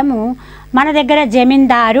అనే పదము మన దగ్గర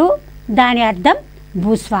జమీందారు, దాని అర్థం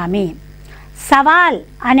భూస్వామి. సవాల్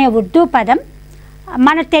అనే ఉర్దూ పదం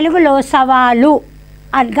మన తెలుగులో సవాలు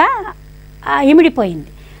అనిగా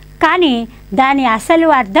ఇమిడిపోయింది, కానీ దాని అసలు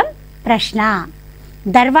అర్థం ప్రశ్న.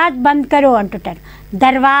 దర్వాజ్ బంద్ కరు అంటుంటారు.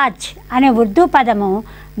 దర్వాజ్ అనే ఉర్దూ పదము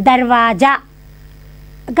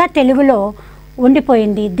దర్వాజాగా తెలుగులో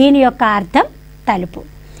ఉండిపోయింది. దీని యొక్క అర్థం తలుపు.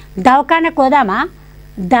 దవాఖానా కోదామా,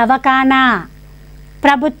 దవాఖానా,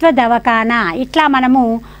 ప్రభుత్వ దవాఖానా. ఇట్లా మనము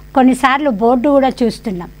కొన్నిసార్లు బోర్డు కూడా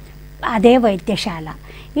చూస్తున్నాం, అదే వైద్యశాల.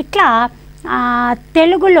 ఇట్లా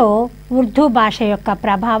తెలుగులో ఉర్దూ భాష యొక్క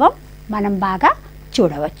ప్రభావం మనం బాగా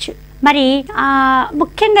చూడవచ్చు. మరి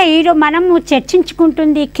ముఖ్యంగా ఈరోజు మనము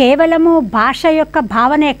చర్చించుకుంటుంది కేవలము భాష యొక్క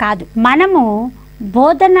భావనే కాదు, మనము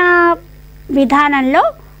బోధనా విధానంలో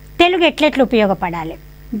తెలుగు ఎట్లెట్లు ఉపయోగపడాలి,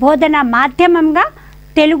 బోధన మాధ్యమంగా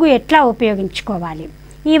తెలుగు ఎట్లా ఉపయోగించుకోవాలి,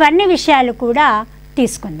 ఇవన్నీ విషయాలు కూడా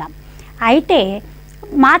తీసుకుందాం. అయితే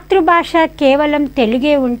మాతృభాష కేవలం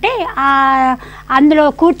తెలుగే ఉంటే అందులో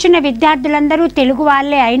కూర్చున్న విద్యార్థులందరూ తెలుగు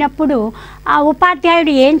వాళ్ళే అయినప్పుడు ఆ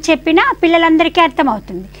ఉపాధ్యాయుడు ఏం చెప్పినా పిల్లలందరికీ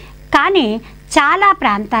అర్థమవుతుంది. కానీ చాలా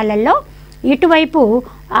ప్రాంతాలలో ఇటువైపు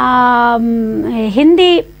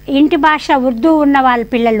హిందీ ఇంటి భాష ఉర్దూ ఉన్న వాళ్ళ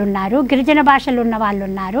పిల్లలు ఉన్నారు, గిరిజన భాషలు ఉన్న వాళ్ళు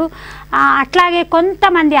ఉన్నారు. అట్లాగే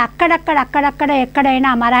కొంతమంది అక్కడక్కడ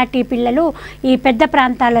ఎక్కడైనా మరాఠీ పిల్లలు, ఈ పెద్ద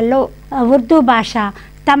ప్రాంతాలలో ఉర్దూ భాష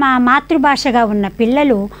తమ మాతృభాషగా ఉన్న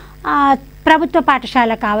పిల్లలు ప్రభుత్వ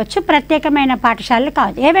పాఠశాల కావచ్చు, ప్రత్యేకమైన పాఠశాలలు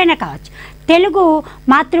కావచ్చు, ఏవైనా కావచ్చు, తెలుగు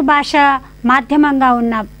మాతృభాష మాధ్యమంగా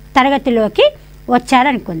ఉన్న తరగతిలోకి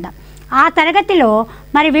వచ్చారనుకుందాం. ఆ తరగతిలో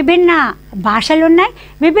మరి విభిన్న భాషలు ఉన్నాయి,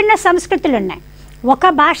 విభిన్న సంస్కృతులు ఉన్నాయి. ఒక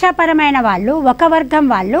భాషాపరమైన వాళ్ళు, ఒక వర్గం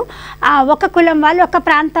వాళ్ళు, ఒక కులం వాళ్ళు, ఒక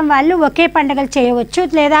ప్రాంతం వాళ్ళు ఒకే పండుగలు చేయవచ్చు,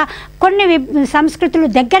 లేదా కొన్ని సంస్కృతులు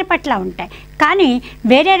దగ్గర పట్ల ఉంటాయి. కానీ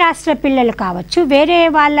వేరే రాష్ట్ర పిల్లలు కావచ్చు, వేరే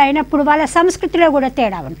వాళ్ళు అయినప్పుడు వాళ్ళ సంస్కృతిలో కూడా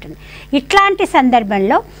తేడా ఉంటుంది. ఇట్లాంటి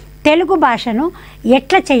సందర్భంలో తెలుగు భాషను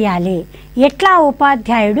ఎట్లా చేయాలి, ఎట్లా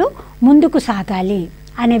ఉపాధ్యాయుడు ముందుకు సాగాలి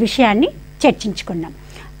అనే విషయాన్ని చర్చించుకున్నాం.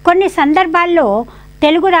 కొన్ని సందర్భాల్లో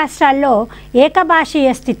తెలుగు రాష్ట్రాల్లో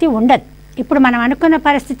ఏకభాషీయ స్థితి ఉండదు. ఇప్పుడు మనం అనుకున్న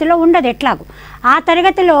పరిస్థితిలో ఉండదు. ఎట్లాగో ఆ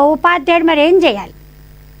తరగతిలో ఉపాధ్యాయుడు మరి ఏం చేయాలి?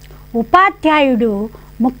 ఉపాధ్యాయుడు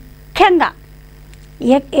ముఖ్యంగా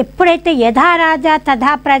ఎప్పుడైతే యథా రాజా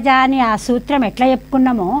తథా ప్రజ అని ఆ సూత్రం ఎట్లా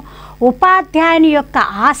చెప్పుకున్నామో, ఉపాధ్యాయుని యొక్క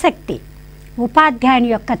ఆసక్తి, ఉపాధ్యాయుని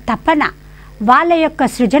యొక్క తపన, వాళ్ళ యొక్క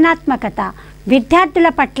సృజనాత్మకత, విద్యార్థుల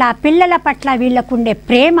పట్ల, పిల్లల పట్ల వీళ్ళకుండే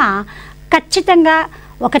ప్రేమ ఖచ్చితంగా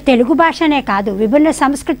ఒక తెలుగు భాషనే కాదు, విభిన్న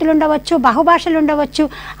సంస్కృతులు ఉండవచ్చు, బహుభాషలు ఉండవచ్చు,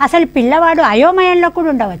 అసలు పిల్లవాడు అయోమయంలో కూడా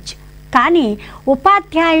ఉండవచ్చు. కానీ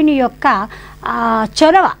ఉపాధ్యాయుని యొక్క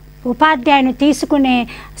చొరవ, ఉపాధ్యాయుని తీసుకునే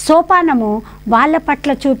సోపానము, వాళ్ళ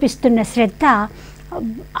పట్ల చూపిస్తున్న శ్రద్ధ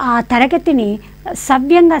ఆ తరగతిని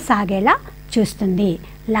సవ్యంగా సాగేలా చూస్తుంది,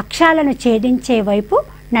 లక్ష్యాలను ఛేదించే వైపు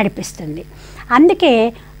నడిపిస్తుంది. అందుకే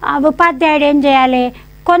ఉపాధ్యాయుడు ఏం చేయాలి?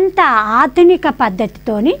 కొంత ఆధునిక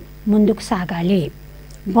పద్ధతితోని ముందుకు సాగాలి.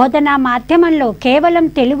 బోధనా మాధ్యమంలో కేవలం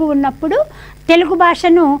తెలుగు ఉన్నప్పుడు తెలుగు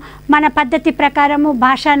భాషను మన పద్ధతి ప్రకారము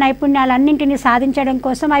భాషా నైపుణ్యాలన్నింటినీ సాధించడం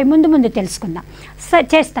కోసం అవి ముందు తెలుసుకుందాం,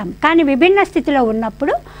 చేస్తాం. కానీ విభిన్న స్థితిలో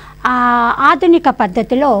ఉన్నప్పుడు ఆధునిక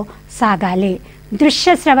పద్ధతిలో సాగాలి,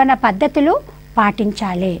 దృశ్య శ్రవణ పద్ధతులు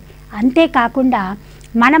పాటించాలి. అంతేకాకుండా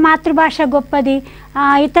మన మాతృభాష గొప్పది,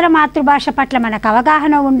 ఇతర మాతృభాష పట్ల మనకు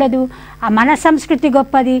అవగాహన ఉండదు, మన సంస్కృతి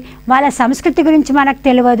గొప్పది, వాళ్ళ సంస్కృతి గురించి మనకు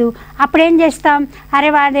తెలియదు. అప్పుడేం చేస్తాం, అరే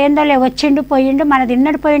వాడేందోలే వచ్చిండు పోయిండు మనది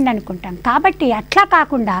ఇన్నడు పోయిండు అనుకుంటాం. కాబట్టి అట్లా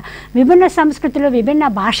కాకుండా విభిన్న సంస్కృతులు విభిన్న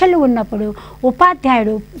భాషలు ఉన్నప్పుడు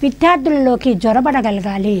ఉపాధ్యాయుడు విద్యార్థులలోకి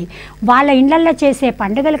జొరబడగలగాలి. వాళ్ళ ఇళ్లల్లో చేసే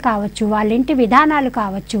పండుగలు కావచ్చు, వాళ్ళ ఇంటి విధానాలు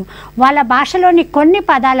కావచ్చు, వాళ్ళ భాషలోని కొన్ని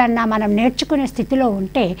పదాలన్నా మనం నేర్చుకునే స్థితిలో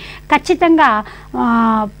ఉంటే ఖచ్చితంగా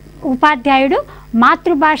ఉపాధ్యాయుడు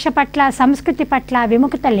మాతృభాష పట్ల సంస్కృతి పట్ల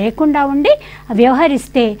విముఖత లేకుండా ఉండి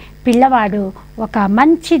వ్యవహరిస్తే పిల్లవాడు ఒక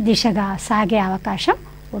మంచి దిశగా సాగే అవకాశం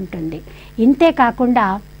ఉంటుంది. ఇంతేకాకుండా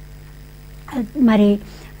మరి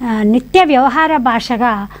నిత్య వ్యవహార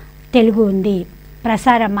భాషగా తెలుగు ఉంది,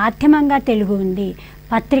 ప్రసార మాధ్యమంగా తెలుగు ఉంది,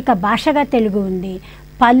 పత్రిక భాషగా తెలుగు ఉంది,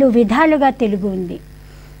 పలు విధాలుగా తెలుగు ఉంది.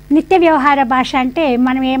 నిత్య వ్యవహార భాష అంటే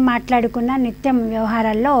మనం ఏం మాట్లాడుకున్నా నిత్యం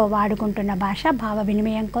వ్యవహారాల్లో వాడుకుంటున్న భాష, భావ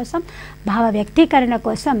వినిమయం కోసం, భావ వ్యక్తీకరణ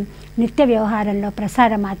కోసం నిత్య వ్యవహారంలో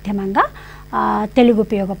ప్రసార మాధ్యమంగా తెలుగు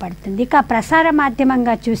ఉపయోగపడుతుంది. ఇక ప్రసార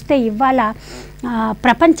మాధ్యమంగా చూస్తే ఇవాళ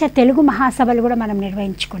ప్రపంచ తెలుగు మహాసభలు కూడా మనం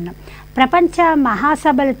నిర్వహించుకున్నాం. ప్రపంచ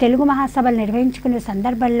మహాసభలు, తెలుగు మహాసభలు నిర్వహించుకునే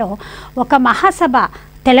సందర్భంలో ఒక మహాసభ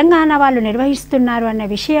తెలంగాణ వాళ్ళు నిర్వహిస్తున్నారు అన్న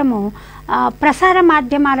విషయము ప్రసార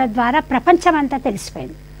మాధ్యమాల ద్వారా ప్రపంచమంతా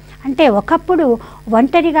తెలిసిపోయింది. అంటే ఒకప్పుడు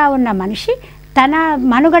ఒంటరిగా ఉన్న మనిషి తన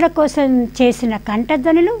మనుగడ కోసం చేసిన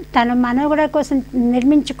కంఠధ్వనులు, తన మనుగడ కోసం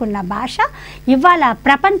నిర్మించుకున్న భాష ఇవాళ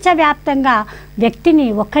ప్రపంచవ్యాప్తంగా వ్యక్తిని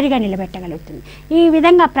ఒక్కరిగా నిలబెట్టగలుగుతుంది. ఈ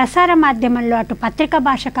విధంగా ప్రసార మాధ్యమంలో అటు పత్రిక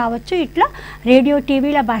భాష కావచ్చు, ఇట్లా రేడియో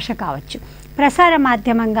టీవీల భాష కావచ్చు, ప్రసార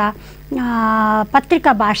మాధ్యమంగా పత్రిక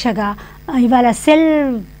భాషగా ఇవాళ సెల్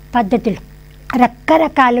పద్ధతులు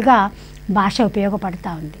రకరకాలుగా భాష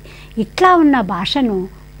ఉపయోగపడుతూ ఉంది. ఇట్లా ఉన్న భాషను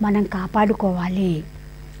మనం కాపాడుకోవాలి,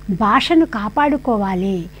 భాషను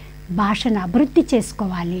కాపాడుకోవాలి, భాషను అభివృద్ధి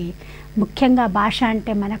చేసుకోవాలి. ముఖ్యంగా భాష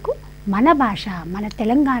అంటే మనకు మన భాష, మన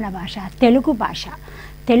తెలంగాణ భాష, తెలుగు భాష.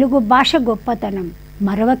 తెలుగు భాష గొప్పతనం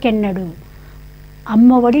మరవకెన్నడు,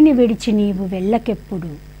 అమ్మ ఒడిని విడిచి నీవు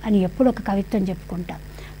వెళ్ళకెప్పుడు అని ఎప్పుడు ఒక కవిత్వం చెప్పుకుంటాం.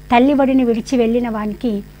 తల్లి ఒడిని విడిచి వెళ్ళిన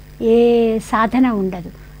వానికి ఏ సాధన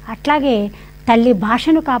ఉండదు. అట్లాగే తల్లి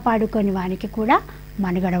భాషను కాపాడుకొని వానికి కూడా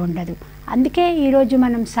మనుగడ ఉండదు. అందుకే ఈరోజు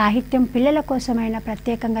మనం సాహిత్యం పిల్లల కోసమైనా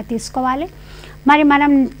ప్రత్యేకంగా తీసుకోవాలి. మరి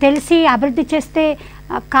మనం తెలిసి అభివృద్ధి చేస్తే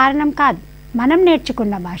కారణం కాదు, మనం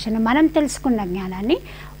నేర్చుకున్న భాషను, మనం తెలుసుకున్న జ్ఞానాన్ని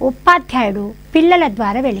ఉపాధ్యాయుడు పిల్లల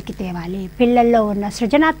ద్వారా వెలికి తేవాలి. పిల్లల్లో ఉన్న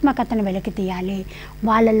సృజనాత్మకతను వెలికి తీయాలి,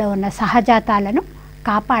 వాళ్ళలో ఉన్న సహజాతాలను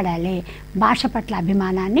కాపాడాలి, భాష పట్ల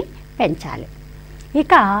అభిమానాన్ని పెంచాలి.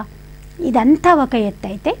 ఇక ఇదంతా ఒక ఎత్తు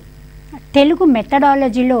అయితే తెలుగు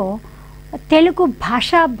మెథడాలజీలో తెలుగు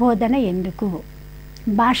భాషా బోధన ఎందుకు,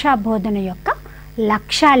 భాషా బోధన యొక్క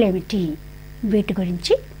లక్ష్యాలేమిటి, వీటి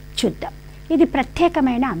గురించి చూద్దాం. ఇది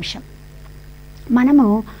ప్రత్యేకమైన అంశం. మనము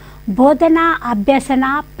బోధన అభ్యసన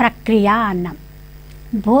ప్రక్రియ అన్నాం.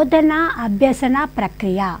 బోధన అభ్యసన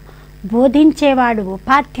ప్రక్రియ, బోధించేవాడు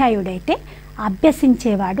ఉపాధ్యాయుడైతే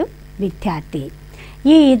అభ్యసించేవాడు విద్యార్థి.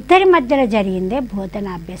 ఈ ఇద్దరి మధ్యలో జరిగిందే బోధన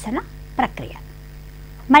అభ్యసన ప్రక్రియ.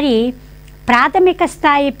 మరి ప్రాథమిక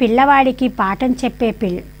స్థాయి పిల్లవాడికి పాఠం చెప్పే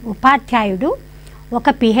ఉపాధ్యాయుడు ఒక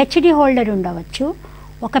పిహెచ్డి హోల్డర్ ఉండవచ్చు,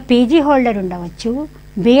 ఒక పీజీ హోల్డర్ ఉండవచ్చు,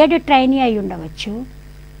 బిఎడ్ ట్రైనీ అయి ఉండవచ్చు,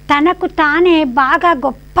 తనకు తానే బాగా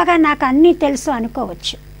గొప్పగా నాకు అన్నీ తెలుసు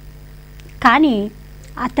అనుకోవచ్చు. కానీ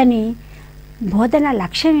అతని బోధన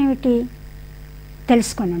లక్ష్యం ఏమిటి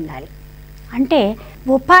తెలుసుకొని ఉండాలి. అంటే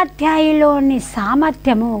ఉపాధ్యాయులోని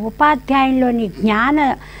సామర్థ్యము, ఉపాధ్యాయులోని జ్ఞాన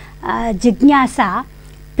జిజ్ఞాస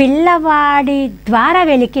పిల్లవాడి ద్వారా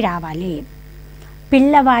వెలికి రావాలి,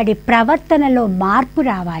 పిల్లవాడి ప్రవర్తనలో మార్పు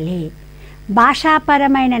రావాలి,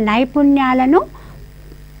 భాషాపరమైన నైపుణ్యాలను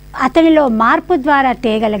అతనిలో మార్పు ద్వారా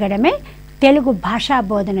తేగలగడమే తెలుగు భాషా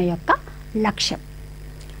బోధన యొక్క లక్ష్యం.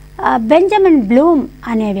 బెంజమిన్ బ్లూమ్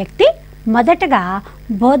అనే వ్యక్తి మొదటగా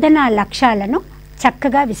బోధనా లక్ష్యాలను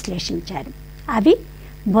చక్కగా విశ్లేషించారు. అవి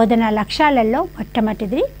బోధనా లక్ష్యాలలో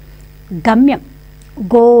మొట్టమొదటిది గమ్యం,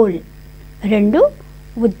 గోల్, 2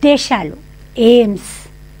 ఉద్దేశాలు, ఎయిమ్స్,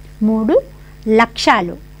 3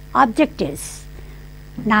 లక్ష్యాలు, ఆబ్జెక్టివ్స్,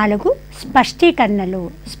 4 స్పష్టీకరణలు,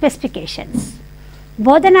 స్పెసిఫికేషన్స్.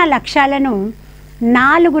 బోధనా లక్ష్యాలను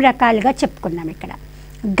 4 రకాలుగా చెప్పుకున్నాం ఇక్కడ.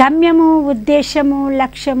 గమ్యము, ఉద్దేశము,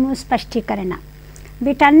 లక్ష్యము, స్పష్టీకరణ.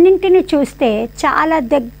 వీటన్నింటిని చూస్తే చాలా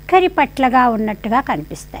దగ్గరి పట్లగా ఉన్నట్టుగా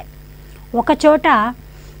కనిపిస్తాయి. ఒకచోట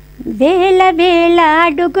వేల వేల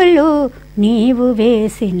అడుగులు నీవు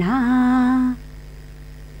వేసినా,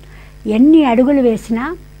 ఎన్ని అడుగులు వేసినా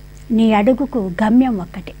నీ అడుగుకు గమ్యం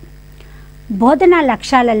ఒక్కటే. బోధనా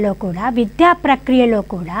లక్ష్యాలలో కూడా, విద్యా ప్రక్రియలో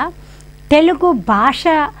కూడా తెలుగు భాష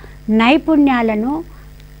నైపుణ్యాలను,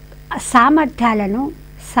 సామర్థ్యాలను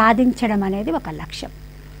సాధించడం అనేది ఒక లక్ష్యం.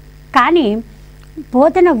 కానీ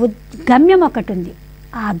బోధన గమ్యం ఒకటి ఉంది.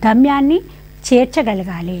 ఆ గమ్యాన్ని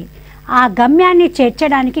చేర్చగలగాలి. ఆ గమ్యాన్ని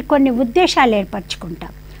చేర్చడానికి కొన్ని ఉద్దేశాలు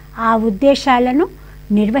ఏర్పరచుకుంటాం. ఆ ఉద్దేశాలను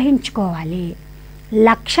నిర్వహించుకోవాలి.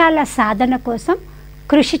 లక్ష్యాల సాధన కోసం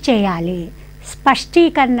కృషి చేయాలి.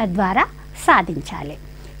 స్పష్టీకరణ ద్వారా సాధించాలి.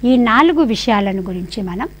 ఈ 4 విషయాలను గురించి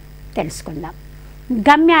మనం తెలుసుకుందాం.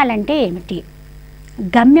 గమ్యాలంటే ఏమిటి?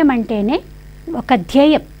 గమ్యం అంటేనే ఒక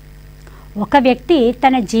ధ్యేయం. ఒక వ్యక్తి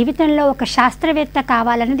తన జీవితంలో ఒక శాస్త్రవేత్త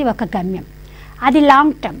కావాలన్నది ఒక గమ్యం. అది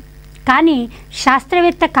లాంగ్ టర్మ్. కానీ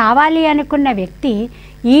శాస్త్రవేత్త కావాలి అనుకున్న వ్యక్తి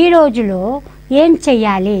ఈ రోజులో ఏం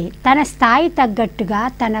చెయ్యాలి? తన స్థాయి తగ్గట్టుగా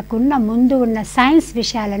తనకున్న ముందు ఉన్న సైన్స్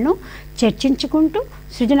విషయాలను చర్చించుకుంటూ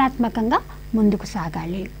సృజనాత్మకంగా ముందుకు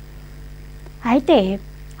సాగాలి. అయితే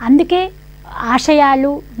అందుకే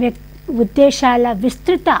ఆశయాలు, ఉద్దేశాల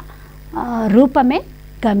విస్తృత రూపమే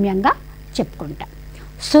గమ్యంగా చెప్పుకుంటాం.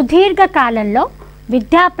 సుదీర్ఘ కాలంలో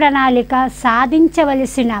విద్యా ప్రణాళిక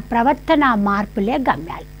సాధించవలసిన ప్రవర్తన మార్పులే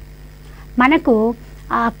గమ్యాలు. మనకు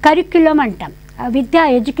కరిక్యులం అంటాం. విద్యా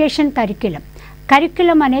ఎడ్యుకేషన్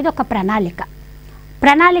కరిక్యులం అనేది ఒక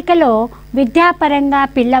ప్రణాళికలో విద్యాపరంగా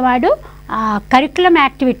పిల్లవాడు కరిక్యులం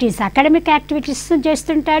యాక్టివిటీస్, అకాడమిక్ యాక్టివిటీస్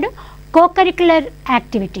చేస్తుంటాడు. కోకరిక్యులర్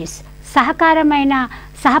యాక్టివిటీస్, సహకారమైన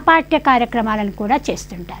సహపాఠ్య కార్యక్రమాలను కూడా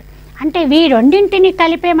చేస్తుంటారు. అంటే ఈ రెండింటిని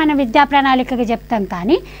కలిపే మన విద్యా ప్రణాళికగా చెప్తాం.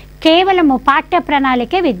 కానీ కేవలము పాఠ్య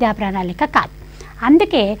ప్రణాళికే విద్యా ప్రణాళిక కాదు.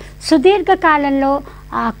 అందుకే సుదీర్ఘకాలంలో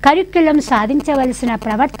కరిక్యులం సాధించవలసిన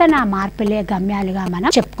ప్రవర్తన మార్పులే గమ్యాలుగా మనం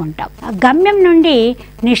చెప్పుకుంటాం. గమ్యం నుండి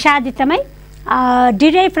నిషాదితమై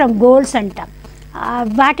డిరైవ్ ఫ్రమ్ గోల్స్ అంటాం.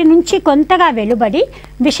 వాటి నుంచి కొంతగా వెలుబడి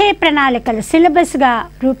విషయ ప్రణాళికలు సిలబస్గా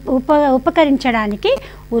ఉపకరించడానికి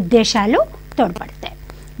ఉద్దేశాలు తోడ్పడతాయి.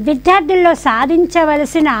 విద్యార్థుల్లో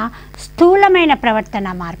సాధించవలసిన స్థూలమైన ప్రవర్తన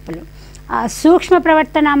మార్పులు, సూక్ష్మ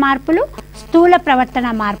ప్రవర్తన మార్పులు, స్థూల ప్రవర్తన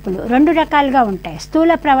మార్పులు 2 రకాలుగా ఉంటాయి.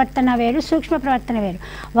 స్థూల ప్రవర్తన వేరు, సూక్ష్మ ప్రవర్తన వేరు.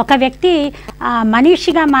 ఒక వ్యక్తి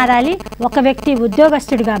మనిషిగా మారాలి, ఒక వ్యక్తి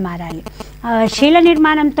ఉద్యోగస్తుడిగా మారాలి. శీల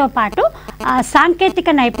నిర్మాణంతో పాటు సాంకేతిక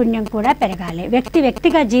నైపుణ్యం కూడా పెరగాలి.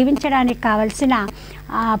 వ్యక్తిగా జీవించడానికి కావలసిన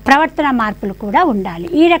ప్రవర్తన మార్పులు కూడా ఉండాలి.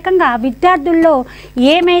 ఈ రకంగా విద్యార్థుల్లో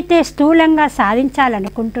ఏమైతే స్థూలంగా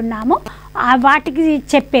సాధించాలనుకుంటున్నామో వాటికి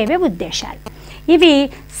చెప్పేవే ఉద్దేశాలు. ఇవి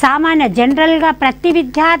జనరల్గా ప్రతి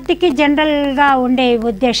విద్యార్థికి జనరల్గా ఉండే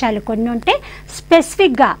ఉద్దేశాలు కొన్ని ఉంటే,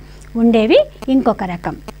 స్పెసిఫిక్గా ఉండేవి ఇంకొక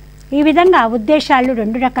రకం. ఈ విధంగా ఉద్దేశాలు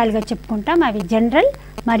 2 రకాలుగా చెప్పుకుంటాం. అవి జనరల్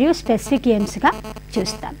మరియు స్పెసిఫిక్ ఎయిమ్స్గా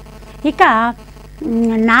చూస్తాం. ఇక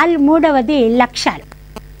 3వది లక్ష్యాలు.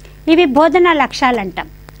 ఇవి బోధనా లక్ష్యాలు అంటాం.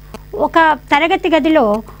 ఒక తరగతి గదిలో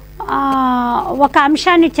ఒక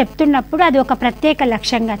అంశాన్ని చెప్తున్నప్పుడు అది ఒక ప్రత్యేక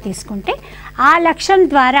లక్ష్యంగా తీసుకుంటే, ఆ లక్ష్యం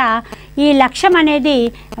ద్వారా ఈ లక్ష్యం అనేది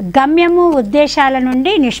గమ్యము, ఉద్దేశాల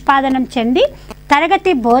నుండి నిష్పాదనం చెంది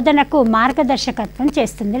తరగతి బోధనకు మార్గదర్శకత్వం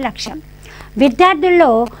చేస్తుంది. లక్ష్యం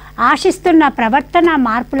విద్యార్థుల్లో ఆశిస్తున్న ప్రవర్తన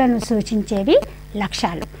మార్పులను సూచించేవి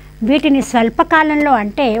లక్ష్యాలు. వీటిని స్వల్పకాలంలో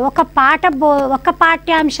అంటే ఒక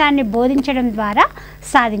పాఠ్యాంశాన్ని బోధించడం ద్వారా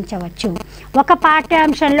సాధించవచ్చు. ఒక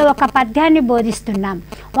పాఠ్యాంశంలో ఒక పద్యాన్ని బోధిస్తున్నాం.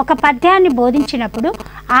 ఒక పద్యాన్ని బోధించినప్పుడు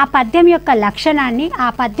ఆ పద్యం యొక్క లక్షణాన్ని, ఆ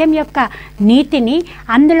పద్యం యొక్క నీతిని,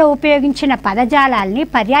 అందులో ఉపయోగించిన పదజాలాల్ని,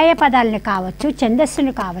 పర్యాయ పదాలని కావచ్చు,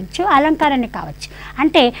 ఛందస్సును కావచ్చు, అలంకారాన్ని కావచ్చు,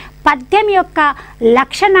 అంటే పద్యం యొక్క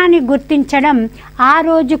లక్షణాన్ని గుర్తించడం ఆ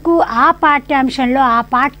రోజుకు ఆ పాఠ్యాంశంలో, ఆ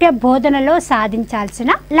పాఠ్య బోధనలో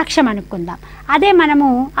సాధించాల్సిన లక్ష్యం అనుకుందాం. అదే మనము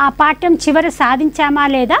ఆ పాఠ్యం చివర సాధించామా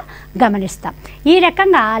లేదా గమనిస్తాం. ఈ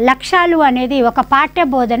రకంగా లక్ష్యాలు అనేది ఒక పాఠ్య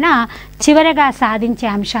బోధన చివరగా సాధించే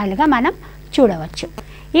అంశాలుగా మనం చూడవచ్చు.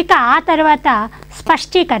 ఇక ఆ తర్వాత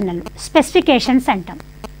స్పష్టీకరణలు, స్పెసిఫికేషన్స్ అంటాం.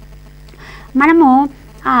 మనము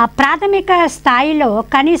ప్రాథమిక స్థాయిలో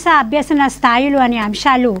కనీస అభ్యసన స్థాయిలు అనే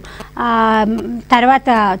అంశాలు తర్వాత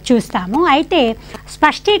చూస్తాము. అయితే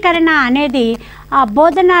స్పష్టీకరణ అనేది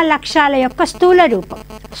బోధనా లక్ష్యాల యొక్క స్థూల రూపం,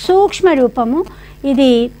 సూక్ష్మ రూపము.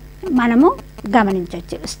 ఇది మనము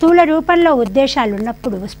గమనించవచ్చు. స్థూల రూపంలో ఉద్దేశాలు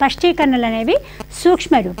ఉన్నప్పుడు స్పష్టీకరణలు అనేవి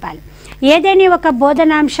సూక్ష్మ రూపాలు. ఏదైనా ఒక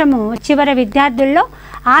బోధనాంశము చివర విద్యార్థుల్లో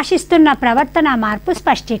ఆశిస్తున్న ప్రవర్తన మార్పు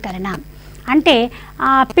స్పష్టీకరణ. అంటే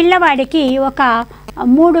పిల్లవాడికి ఒక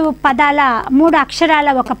 3 అక్షరాల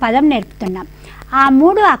ఒక పదం నేర్పుతున్నాం. ఆ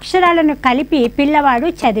 3 అక్షరాలను కలిపి పిల్లవాడు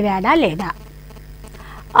చదివాడా లేదా.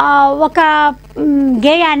 ఒక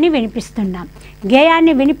గేయాన్ని వినిపిస్తున్నాం.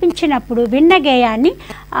 గేయాన్ని వినిపించినప్పుడు విన్న గేయాన్ని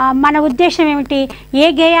మన ఉద్దేశం ఏమిటి, ఏ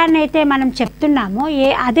గేయాన్ని అయితే మనం చెప్తున్నామో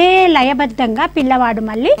అదే లయబద్ధంగా పిల్లవాడు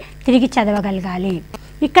మళ్ళీ తిరిగి చదవగలగాలి.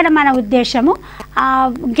 ఇక్కడ మన ఉద్దేశము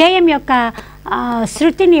గేయం యొక్క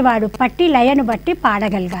శృతిని వాడు పట్టి లయను బట్టి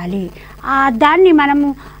పాడగలగాలి. దాన్ని మనము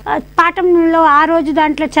పాఠంలో ఆ రోజు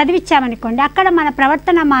దాంట్లో చదివించామనుకోండి, అక్కడ మన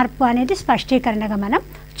ప్రవర్తన మార్పు అనేది స్పష్టీకరణగా మనం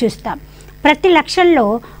చూస్తాం. ప్రతి లక్ష్యంలో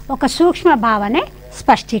ఒక సూక్ష్మ భావనే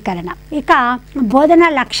స్పష్టీకరణ. ఇక బోధన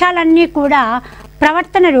లక్ష్యాలన్నీ కూడా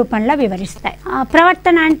ప్రవర్తన రూపంలో వివరిస్తాయి.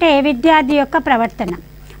 ప్రవర్తన అంటే విద్యార్థి యొక్క ప్రవర్తన.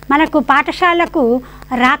 మనకు పాఠశాలకు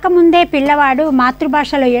రాకముందే పిల్లవాడు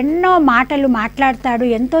మాతృభాషలో ఎన్నో మాటలు మాట్లాడతాడు,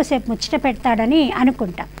 ఎంతోసేపు ముచ్చట పెడతాడని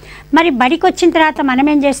అనుకుంటాం. మరి బడికి వచ్చిన తర్వాత మనం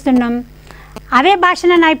ఏం చేస్తున్నాం? అవే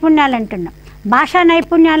భాషణ నైపుణ్యాలు అంటున్నాం. భాషా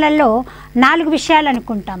నైపుణ్యాలలో 4 విషయాలు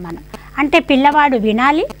అనుకుంటాం మనం. అంటే పిల్లవాడు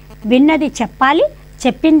వినాలి, విన్నది చెప్పాలి,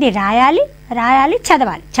 చెప్పింది రాయాలి,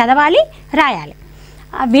 చదవాలి, రాయాలి.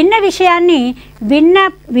 విన్న విషయాన్ని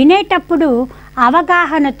వినేటప్పుడు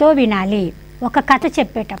అవగాహనతో వినాలి. ఒక కథ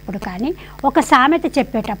చెప్పేటప్పుడు కానీ, ఒక సామెత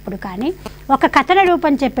చెప్పేటప్పుడు కానీ, ఒక కథన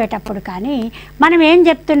రూపం చెప్పేటప్పుడు కానీ మనం ఏం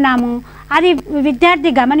చెప్తున్నాము అది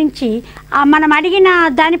విద్యార్థి గమనించి మనం అడిగిన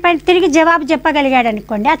దానిపైన తిరిగి జవాబు చెప్పగలిగాడు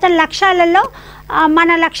అనుకోండి, అతని లక్ష్యాలలో మన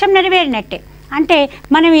లక్ష్యం నెరవేరినట్టే. అంటే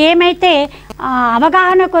మనం ఏమైతే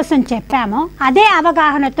అవగాహన కోసం చెప్పామో అదే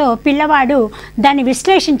అవగాహనతో పిల్లవాడు దాన్ని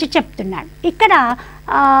విశ్లేషించి చెప్తున్నాడు. ఇక్కడ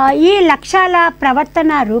ఈ లక్ష్యాల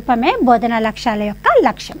ప్రవర్తన రూపమే బోధనా లక్ష్యాల యొక్క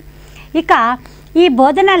లక్ష్యం. ఇక ఈ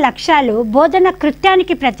బోధన లక్ష్యాలు బోధన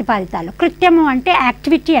కృత్యానికి ప్రతిపాదితాలు. కృత్యము అంటే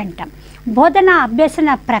యాక్టివిటీ అంటాం. బోధన అభ్యసన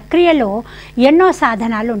ప్రక్రియలో ఎన్నో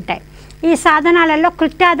సాధనాలు ఉంటాయి. ఈ సాధనాలలో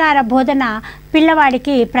కృత్యాధార బోధన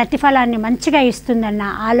పిల్లవాడికి ప్రతిఫలాన్ని మంచిగా ఇస్తుందన్న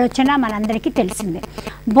ఆలోచన మనందరికీ తెలిసిందే.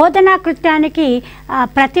 బోధనా కృత్యానికి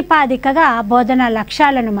ప్రతిపాదికగా బోధనా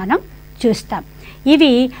లక్ష్యాలను మనం చూస్తాం.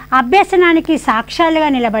 ఇవి అభ్యసనానికి సాక్ష్యాలుగా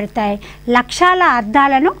నిలబడతాయి, లక్ష్యాల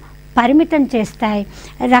అర్థాలను పరిమితం చేస్తాయి,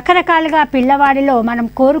 రకరకాలుగా పిల్లవాడిలో మనం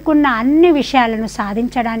కోరుకున్న అన్ని విషయాలను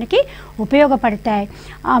సాధించడానికి ఉపయోగపడతాయి.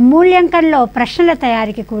 మూల్యాంకనంలో ప్రశ్నల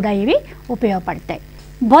తయారీకి కూడా ఇవి ఉపయోగపడతాయి.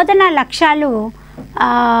 బోధనా లక్ష్యాలు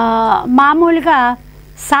మామూలుగా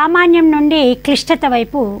సామాన్యం నుండి క్లిష్టత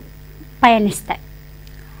వైపు పయనిస్తాయి.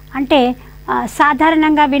 అంటే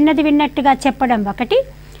సాధారణంగా విన్నది విన్నట్టుగా చెప్పడం ఒకటి,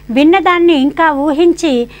 విన్నదాన్ని ఇంకా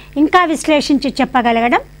ఊహించి ఇంకా విశ్లేషించి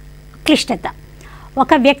చెప్పగలగడం క్లిష్టత.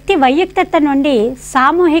 ఒక వ్యక్తి వైయక్తికత నుండి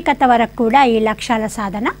సామూహికత వరకు కూడా ఈ లక్ష్యాల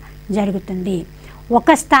సాధన జరుగుతుంది.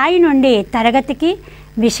 ఒక స్థాయి నుండి తరగతికి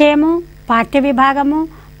విషయము, పాఠ్య విభాగము,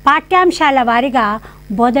 పాఠ్యాంశాల వారీగా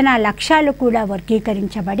బోధనా లక్ష్యాలు కూడా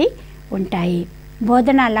వర్గీకరించబడి ఉంటాయి.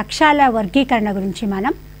 బోధనా లక్ష్యాల వర్గీకరణ గురించి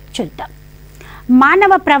మనం చూద్దాం.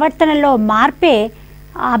 మానవ ప్రవర్తనలో మార్పే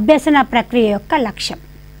అభ్యసన ప్రక్రియ యొక్క లక్ష్యం.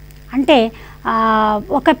 అంటే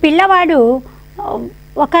ఒక పిల్లవాడు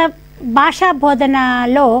ఒక భాషా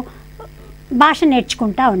బోధనలో భాష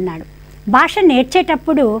నేర్చుకుంటూ ఉన్నాడు. భాష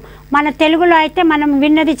నేర్చేటప్పుడు మన తెలుగులో అయితే మనం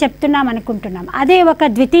విన్నది చెప్తున్నాం అనుకుంటున్నాం. అదే ఒక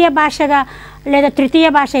ద్వితీయ భాషగా లేదా తృతీయ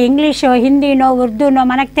భాష ఇంగ్లీషో, హిందీనో, ఉర్దూనో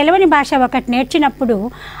మనకు తెలియని భాష ఒకటి నేర్చినప్పుడు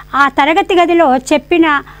ఆ తరగతి గదిలో చెప్పిన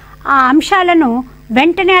ఆ అంశాలను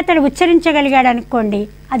వెంటనే అతడు ఉచ్చరించగలిగాడు అనుకోండి,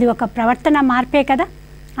 అది ఒక ప్రవర్తన మార్పే కదా.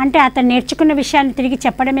 అంటే అతను నేర్చుకున్న విషయాన్ని తిరిగి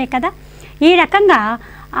చెప్పడమే కదా. ఈ రకంగా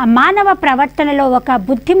మానవ ప్రవర్తనలో ఒక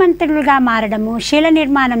బుద్ధిమంతులుగా మారడము, శీల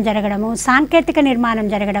నిర్మాణం జరగడము, సాంకేతిక నిర్మాణం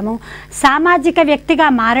జరగడము, సామాజిక వ్యక్తిగా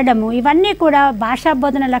మారడము, ఇవన్నీ కూడా భాషా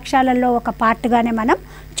బోధన లక్ష్యాలలో ఒక పార్ట్గానే మనం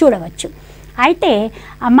చూడవచ్చు. అయితే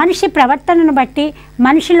మనిషి ప్రవర్తనను బట్టి,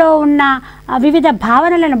 మనిషిలో ఉన్న వివిధ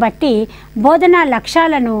భావనలను బట్టి బోధనా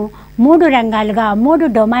లక్ష్యాలను 3 రంగాలుగా,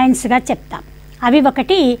 3 డొమైన్స్గా చెప్తాం. అవి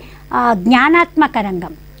ఒకటి జ్ఞానాత్మక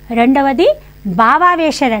రంగం, రెండవది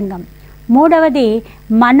భావావేశ రంగం, మూడవది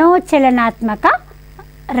మనోచలనాత్మక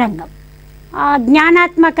రంగం.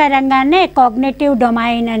 జ్ఞానాత్మక రంగాన్నే కాగ్నిటివ్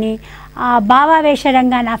డొమైన్ అని, భావావేశ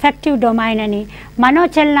రంగాన్ని అఫెక్టివ్ డొమైన్ అని,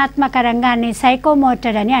 మనోచలనాత్మక రంగాన్ని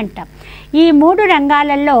సైకోమోటర్ అని అంటాం. ఈ 3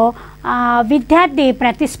 రంగాలలో విద్యార్థి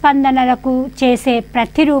ప్రతిస్పందనలకు చేసే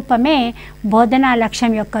ప్రతిరూపమే బోధనా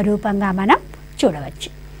లక్ష్యం యొక్క రూపంగా మనం చూడవచ్చు.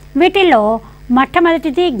 వీటిలో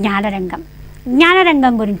మొట్టమొదటిది జ్ఞానరంగం.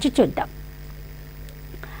 జ్ఞానరంగం గురించి చూద్దాం.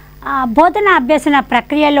 బోధన అభ్యసన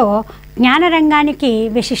ప్రక్రియలో జ్ఞానరంగానికి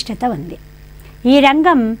విశిష్టత ఉంది. ఈ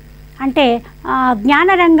రంగం అంటే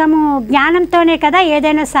జ్ఞానరంగము, జ్ఞానంతోనే కదా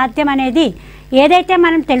ఏదైనా సాధ్యం అనేది. ఏదైతే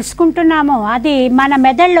మనం తెలుసుకుంటున్నామో అది మన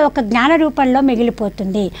మెదడులో ఒక జ్ఞాన రూపంలో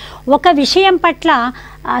మిగిలిపోతుంది. ఒక విషయం పట్ల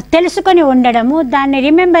తెలుసుకొని ఉండడము, దాన్ని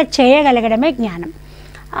రిమెంబర్ చేయగలగడమే జ్ఞానం.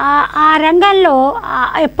 ఆ రంగంలో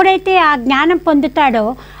ఎప్పుడైతే ఆ జ్ఞానం పొందుతాడో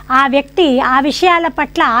ఆ వ్యక్తి ఆ విషయాల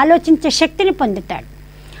పట్ల ఆలోచించే శక్తిని పొందుతాడు.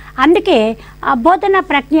 అందుకే బోధన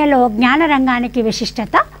ప్రక్రియలో జ్ఞాన రంగానికి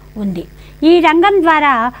విశిష్టత ఉంది. ఈ రంగం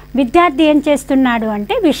ద్వారా విద్యార్థి ఏం చేస్తున్నాడు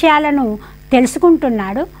అంటే విషయాలను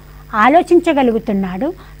తెలుసుకుంటున్నాడు, ఆలోచించగలుగుతున్నాడు,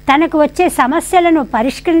 తనకు వచ్చే సమస్యలను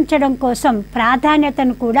పరిష్కరించడం కోసం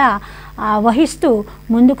ప్రాధాన్యతను కూడా వహిస్తూ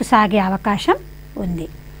ముందుకు సాగే అవకాశం ఉంది.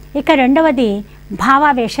 ఇక రెండవది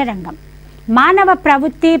భావావేశ రంగం. మానవ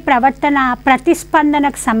ప్రవృత్తి ప్రవర్తన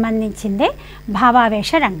ప్రతిస్పందనకు సంబంధించిందే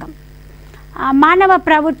భావావేశ రంగం. మానవ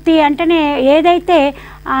ప్రవృత్తి అంటేనే ఏదైతే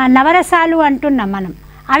నవరసాలు అంటున్నాం మనం,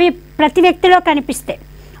 అవి ప్రతి వ్యక్తిలో కనిపిస్తాయి.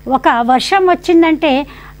 ఒక వర్షం వచ్చిందంటే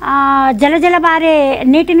జలజలబారే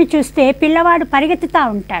నీటిని చూస్తే పిల్లవాడు పరిగెత్తుతూ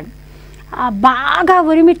ఉంటాడు, బాగా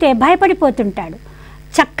ఉరిమితే భయపడిపోతుంటాడు,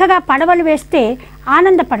 చక్కగా పడవలు వేస్తే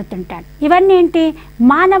ఆనందపడుతుంటాడు. ఇవన్నీ ఏంటి?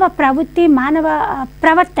 మానవ ప్రవృత్తి, మానవ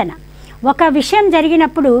ప్రవర్తన. ఒక విషయం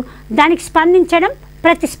జరిగినప్పుడు దానికి స్పందించడం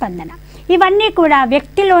ప్రతిస్పందన. ఇవన్నీ కూడా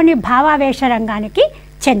వ్యక్తిలోని భావావేశ రంగానికి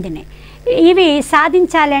చెందినవి. ఇవి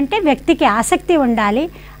సాధించాలంటే వ్యక్తికి ఆసక్తి ఉండాలి,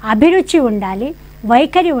 అభిరుచి ఉండాలి,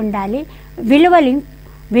 వైఖరి ఉండాలి,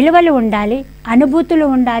 విలువలు ఉండాలి, అనుభూతులు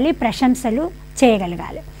ఉండాలి, ప్రశంసలు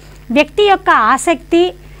చేయగలగాలి. వ్యక్తి యొక్క ఆసక్తి,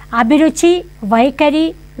 అభిరుచి, వైఖరి,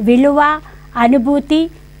 విలువ, అనుభూతి,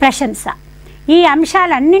 ప్రశంస, ఈ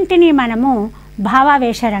అంశాలన్నింటినీ మనము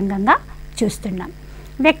భావావేశ రంగంగా చూస్తున్నాం.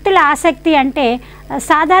 వ్యక్తుల ఆసక్తి అంటే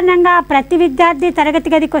సాధారణంగా ప్రతి విద్యార్థి తరగతి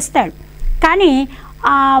గదికి వస్తాడు, కానీ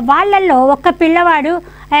వాళ్ళల్లో ఒక్క పిల్లవాడు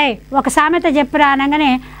ఒక సామెత చెప్పురా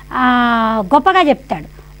అనగానే గొప్పగా చెప్తాడు.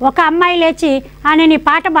 ఒక అమ్మాయి లేచి నేను ఈ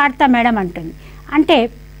పాట పాడతా మేడం అంటుంది. అంటే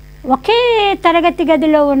ఒకే తరగతి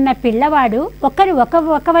గదిలో ఉన్న పిల్లవాడు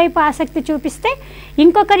ఒకవైపు ఆసక్తి చూపిస్తే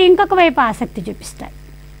ఇంకొక వైపు ఆసక్తి చూపిస్తాడు.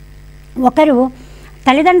 ఒకరు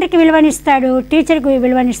తల్లిదండ్రికి విలువనిస్తాడు, టీచర్కి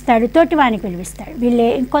విలువనిస్తాడు, తోటివానికి విలువిస్తాడు.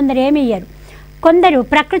 కొందరు ఏమి ఇయ్యరు. కొందరు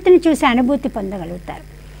ప్రకృతిని చూసి అనుభూతి పొందగలుగుతారు.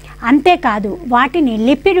 అంతేకాదు వాటిని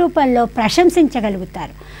లిపి రూపంలో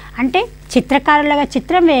ప్రశంసించగలుగుతారు. అంటే చిత్రకారులుగా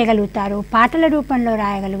చిత్రం వేయగలుగుతారు, పాటల రూపంలో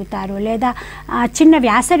రాయగలుగుతారు, లేదా చిన్న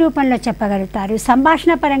వ్యాస రూపంలో చెప్పగలుగుతారు,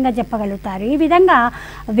 సంభాషణ పరంగా చెప్పగలుగుతారు. ఈ విధంగా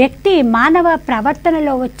వ్యక్తి మానవ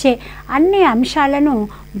ప్రవర్తనలో వచ్చే అన్ని అంశాలను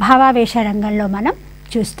భావావేశ రంగంలో మనం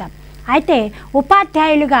చూస్తాం. అయితే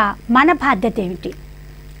ఉపాధ్యాయులుగా మన బాధ్యత ఏమిటి?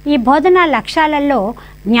 ఈ బోధనా లక్ష్యాలలో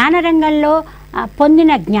జ్ఞానరంగంలో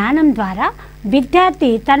పొందిన జ్ఞానం ద్వారా విద్యార్థి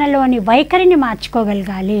తనలోని వైఖరిని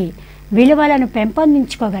మార్చుకోగలగాలి, విలువలను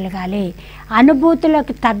పెంపొందించుకోగలగాలి,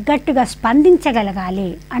 అనుభూతులకు తగ్గట్టుగా స్పందించగలగాలి.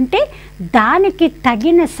 అంటే దానికి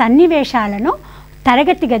తగిన సన్నివేశాలను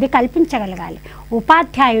తరగతి గది కల్పించగలగాలి.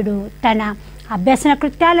 ఉపాధ్యాయుడు తన అభ్యసన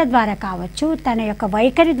కృత్యాల ద్వారా కావచ్చు, తన యొక్క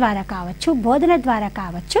వైఖరి ద్వారా కావచ్చు, బోధన ద్వారా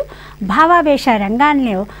కావచ్చు, భావావేశ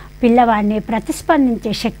రంగాల్లో పిల్లవాడిని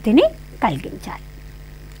ప్రతిస్పందించే శక్తిని కలిగించాలి.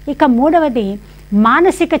 ఇక మూడవది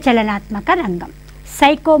మానసిక చలనాత్మక రంగం,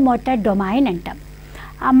 సైకోమోటర్ డొమైన్ అంటాం.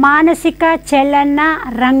 ఆ మానసిక చలన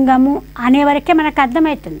రంగము అనే వరకే మనకు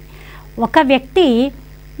అర్థమవుతుంది. ఒక వ్యక్తి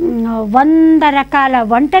 100 రకాల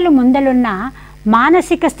వంటలు ముందలున్న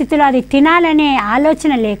మానసిక స్థితిలో అది తినాలనే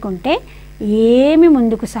ఆలోచన లేకుంటే ఏమి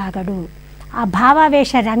ముందుకు సాగడు. ఆ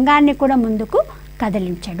భావావేశ రంగాన్ని కూడా ముందుకు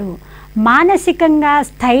కదిలించడు. మానసికంగా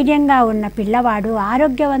స్థైర్యంగా ఉన్న పిల్లవాడు,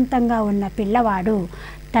 ఆరోగ్యవంతంగా ఉన్న పిల్లవాడు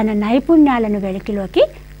తన నైపుణ్యాలను వెలికిలోకి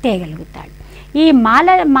తేగలుగుతాడు. ఈ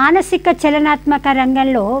మానసిక చలనాత్మక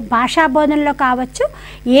రంగంలో భాషా బోధనలో కావచ్చు,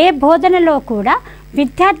 ఏ బోధనలో కూడా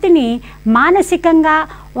విద్యార్థిని మానసికంగా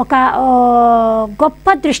ఒక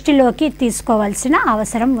గొప్ప దృష్టిలోకి తీసుకోవాల్సిన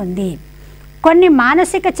అవసరం ఉంది. కొన్ని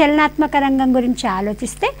మానసిక చలనాత్మక రంగం గురించి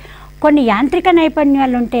ఆలోచిస్తే కొన్ని యాంత్రిక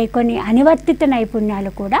నైపుణ్యాలు ఉంటాయి, కొన్ని అనువర్తిత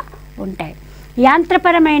నైపుణ్యాలు కూడా ఉంటాయి.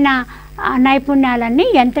 యాంత్రపరమైన నైపుణ్యాలన్నీ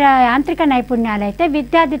యాంత్రిక నైపుణ్యాలు అయితే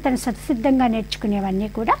విద్యార్థి తను స్వతసిద్ధంగా నేర్చుకునేవన్నీ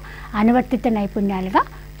కూడా అనువర్తిత నైపుణ్యాలుగా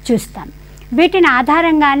చూస్తాం. వీటిని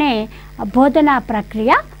ఆధారంగానే బోధనా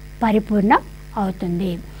ప్రక్రియ పరిపూర్ణం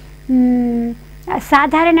అవుతుంది.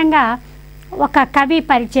 సాధారణంగా ఒక కవి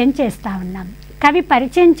పరిచయం చేస్తూ ఉన్నాం. కవి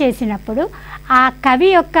పరిచయం చేసినప్పుడు ఆ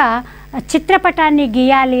కవి యొక్క చిత్రపటాన్ని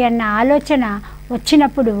గీయాలి అన్న ఆలోచన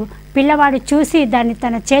వచ్చినప్పుడు పిల్లవాడు చూసి దాన్ని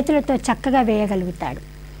తన చేతులతో చక్కగా వేయగలుగుతాడు.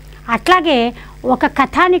 అట్లాగే ఒక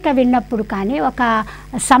కథానిక విన్నప్పుడు కానీ, ఒక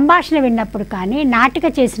సంభాషణ విన్నప్పుడు కానీ, నాటిక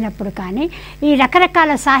చేసినప్పుడు కానీ, ఈ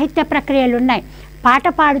రకరకాల సాహిత్య ప్రక్రియలు ఉన్నాయి. పాట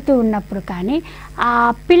పాడుతూ ఉన్నప్పుడు కానీ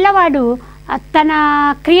పిల్లవాడు తన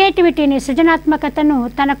క్రియేటివిటీని, సృజనాత్మకతను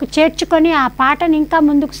తనకు చేర్చుకొని ఆ పాటను ఇంకా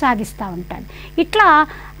ముందుకు సాగిస్తూ ఉంటాడు. ఇట్లా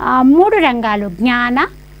 3 రంగాలు, జ్ఞాన,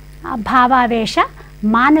 భావావేశ,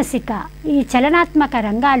 మానసిక, ఈ చలనాత్మక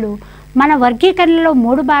రంగాలు మన వర్గీకరణలో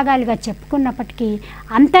 3 భాగాలుగా చెప్పుకున్నప్పటికీ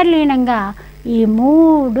అంతర్లీనంగా ఈ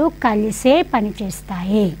 3 కలిసే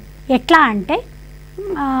పనిచేస్తాయి. ఎట్లా అంటే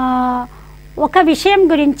ఒక విషయం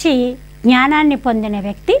గురించి జ్ఞానాన్ని పొందిన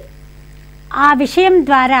వ్యక్తి ఆ విషయం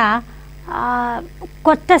ద్వారా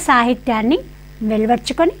కొత్త సాహిత్యాన్ని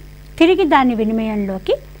వెలువచ్చుకొని తిరిగి దాన్ని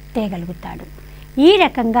వినిమయంలోకి తేగలుగుతాడు. ఈ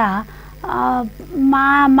రకంగా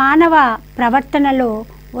మానవ ప్రవర్తనలో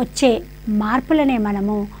వచ్చే మార్పులనే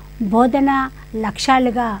మనము బోధన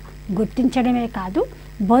లక్ష్యాలుగా గుర్తించడమే కాదు,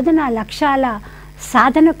 బోధనా లక్ష్యాల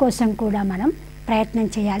సాధన కోసం కూడా మనం ప్రయత్నం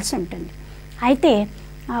చేయాల్సి ఉంటుంది. అయితే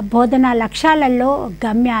బోధనా లక్ష్యాలలో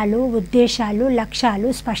గమ్యాలు, ఉద్దేశాలు, లక్ష్యాలు,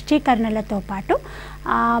 స్పష్టీకరణలతో పాటు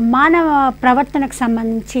మానవ ప్రవర్తనకు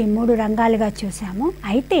సంబంధించి 3 రంగాలుగా చూసాము.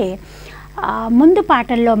 అయితే ముందు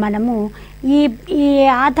పాఠంలో మనము ఈ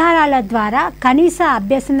ఆధారాల ద్వారా కనీస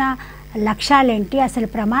అభ్యసన లక్ష్యాలేంటి, అసలు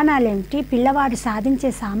ప్రమాణాలేమిటి, పిల్లవాడు సాధించే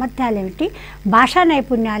సామర్థ్యాలేమిటి, భాషా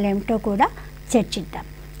నైపుణ్యాలేమిటో కూడా చర్చిద్దాం.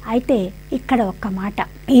 అయితే ఇక్కడ ఒక్క మాట,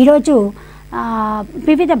 ఈరోజు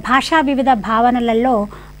వివిధ భావనలలో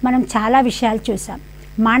మనం చాలా విషయాలు చూసాం.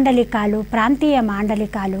 మాండలికాలు, ప్రాంతీయ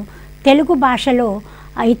మాండలికాలు, తెలుగు భాషలో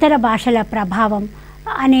ఇతర భాషల ప్రభావం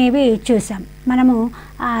అనేవి చూసాం. మనము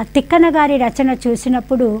తిక్కన గారి రచన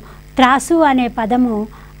చూసినప్పుడు త్రాసు అనే పదము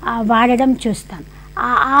వాడడం చూస్తాం.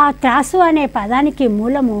 ఆ త్రాసు అనే పదానికి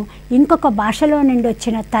మూలము ఇంకొక భాషలో నుండి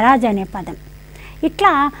వచ్చిన తరాజ్ అనే పదం.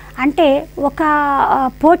 ఇట్లా అంటే ఒక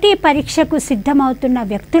పోటీ పరీక్షకు సిద్ధమవుతున్న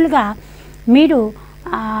వ్యక్తులుగా మీరు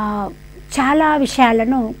చాలా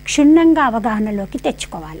విషయాలను క్షుణ్ణంగా అవగాహనలోకి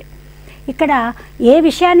తెచ్చుకోవాలి. ఇక్కడ ఏ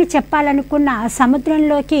విషయాన్ని చెప్పాలనుకున్నా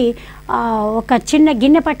సముద్రంలోకి ఒక చిన్న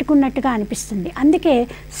గిన్నె పట్టుకున్నట్టుగా అనిపిస్తుంది. అందుకే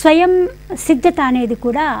స్వయం సిద్ధత అనేది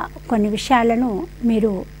కూడా కొన్ని విషయాలను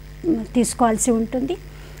మీరు తీసుకోవాల్సి ఉంటుంది.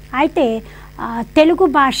 అయితే తెలుగు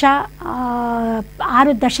భాష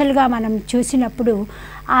 6 దశలుగా మనం చూసినప్పుడు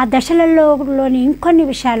ఆ దశలలోని ఇంకొన్ని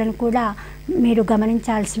విషయాలను కూడా మీరు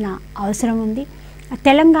గమనించాల్సిన అవసరం ఉంది.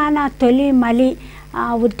 తెలంగాణ తొలి మలి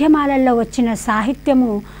ఉద్యమాలలో వచ్చిన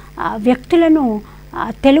సాహిత్యము వ్యక్తులను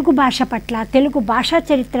తెలుగు భాష పట్ల, తెలుగు భాషా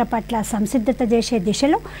చరిత్ర పట్ల సంసిద్ధత చేసే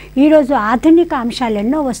దిశలో ఈరోజు ఆధునిక అంశాలు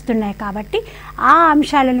ఎన్నో వస్తున్నాయి. కాబట్టి ఆ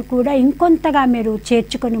అంశాలను కూడా ఇంకొంతగా మీరు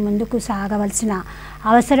చేర్చుకొని ముందుకు సాగవలసిన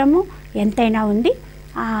అవసరము ఎంతైనా ఉంది.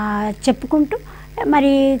 చెప్పుకుంటూ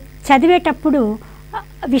మరి చదివేటప్పుడు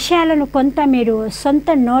విషయాలను కొంత మీరు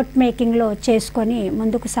సొంత నోట్ మేకింగ్లో చేసుకొని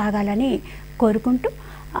ముందుకు సాగాలని కోరుకుంటూ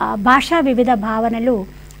భాషా వివిధ భావనలు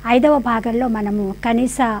 5వ భాగంలో మనము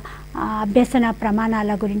కనీస అభ్యసన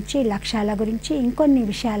ప్రమాణాల గురించి, లక్ష్యాల గురించి ఇంకొన్ని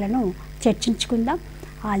విషయాలను చర్చించుకుందాం.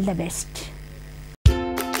 All the best.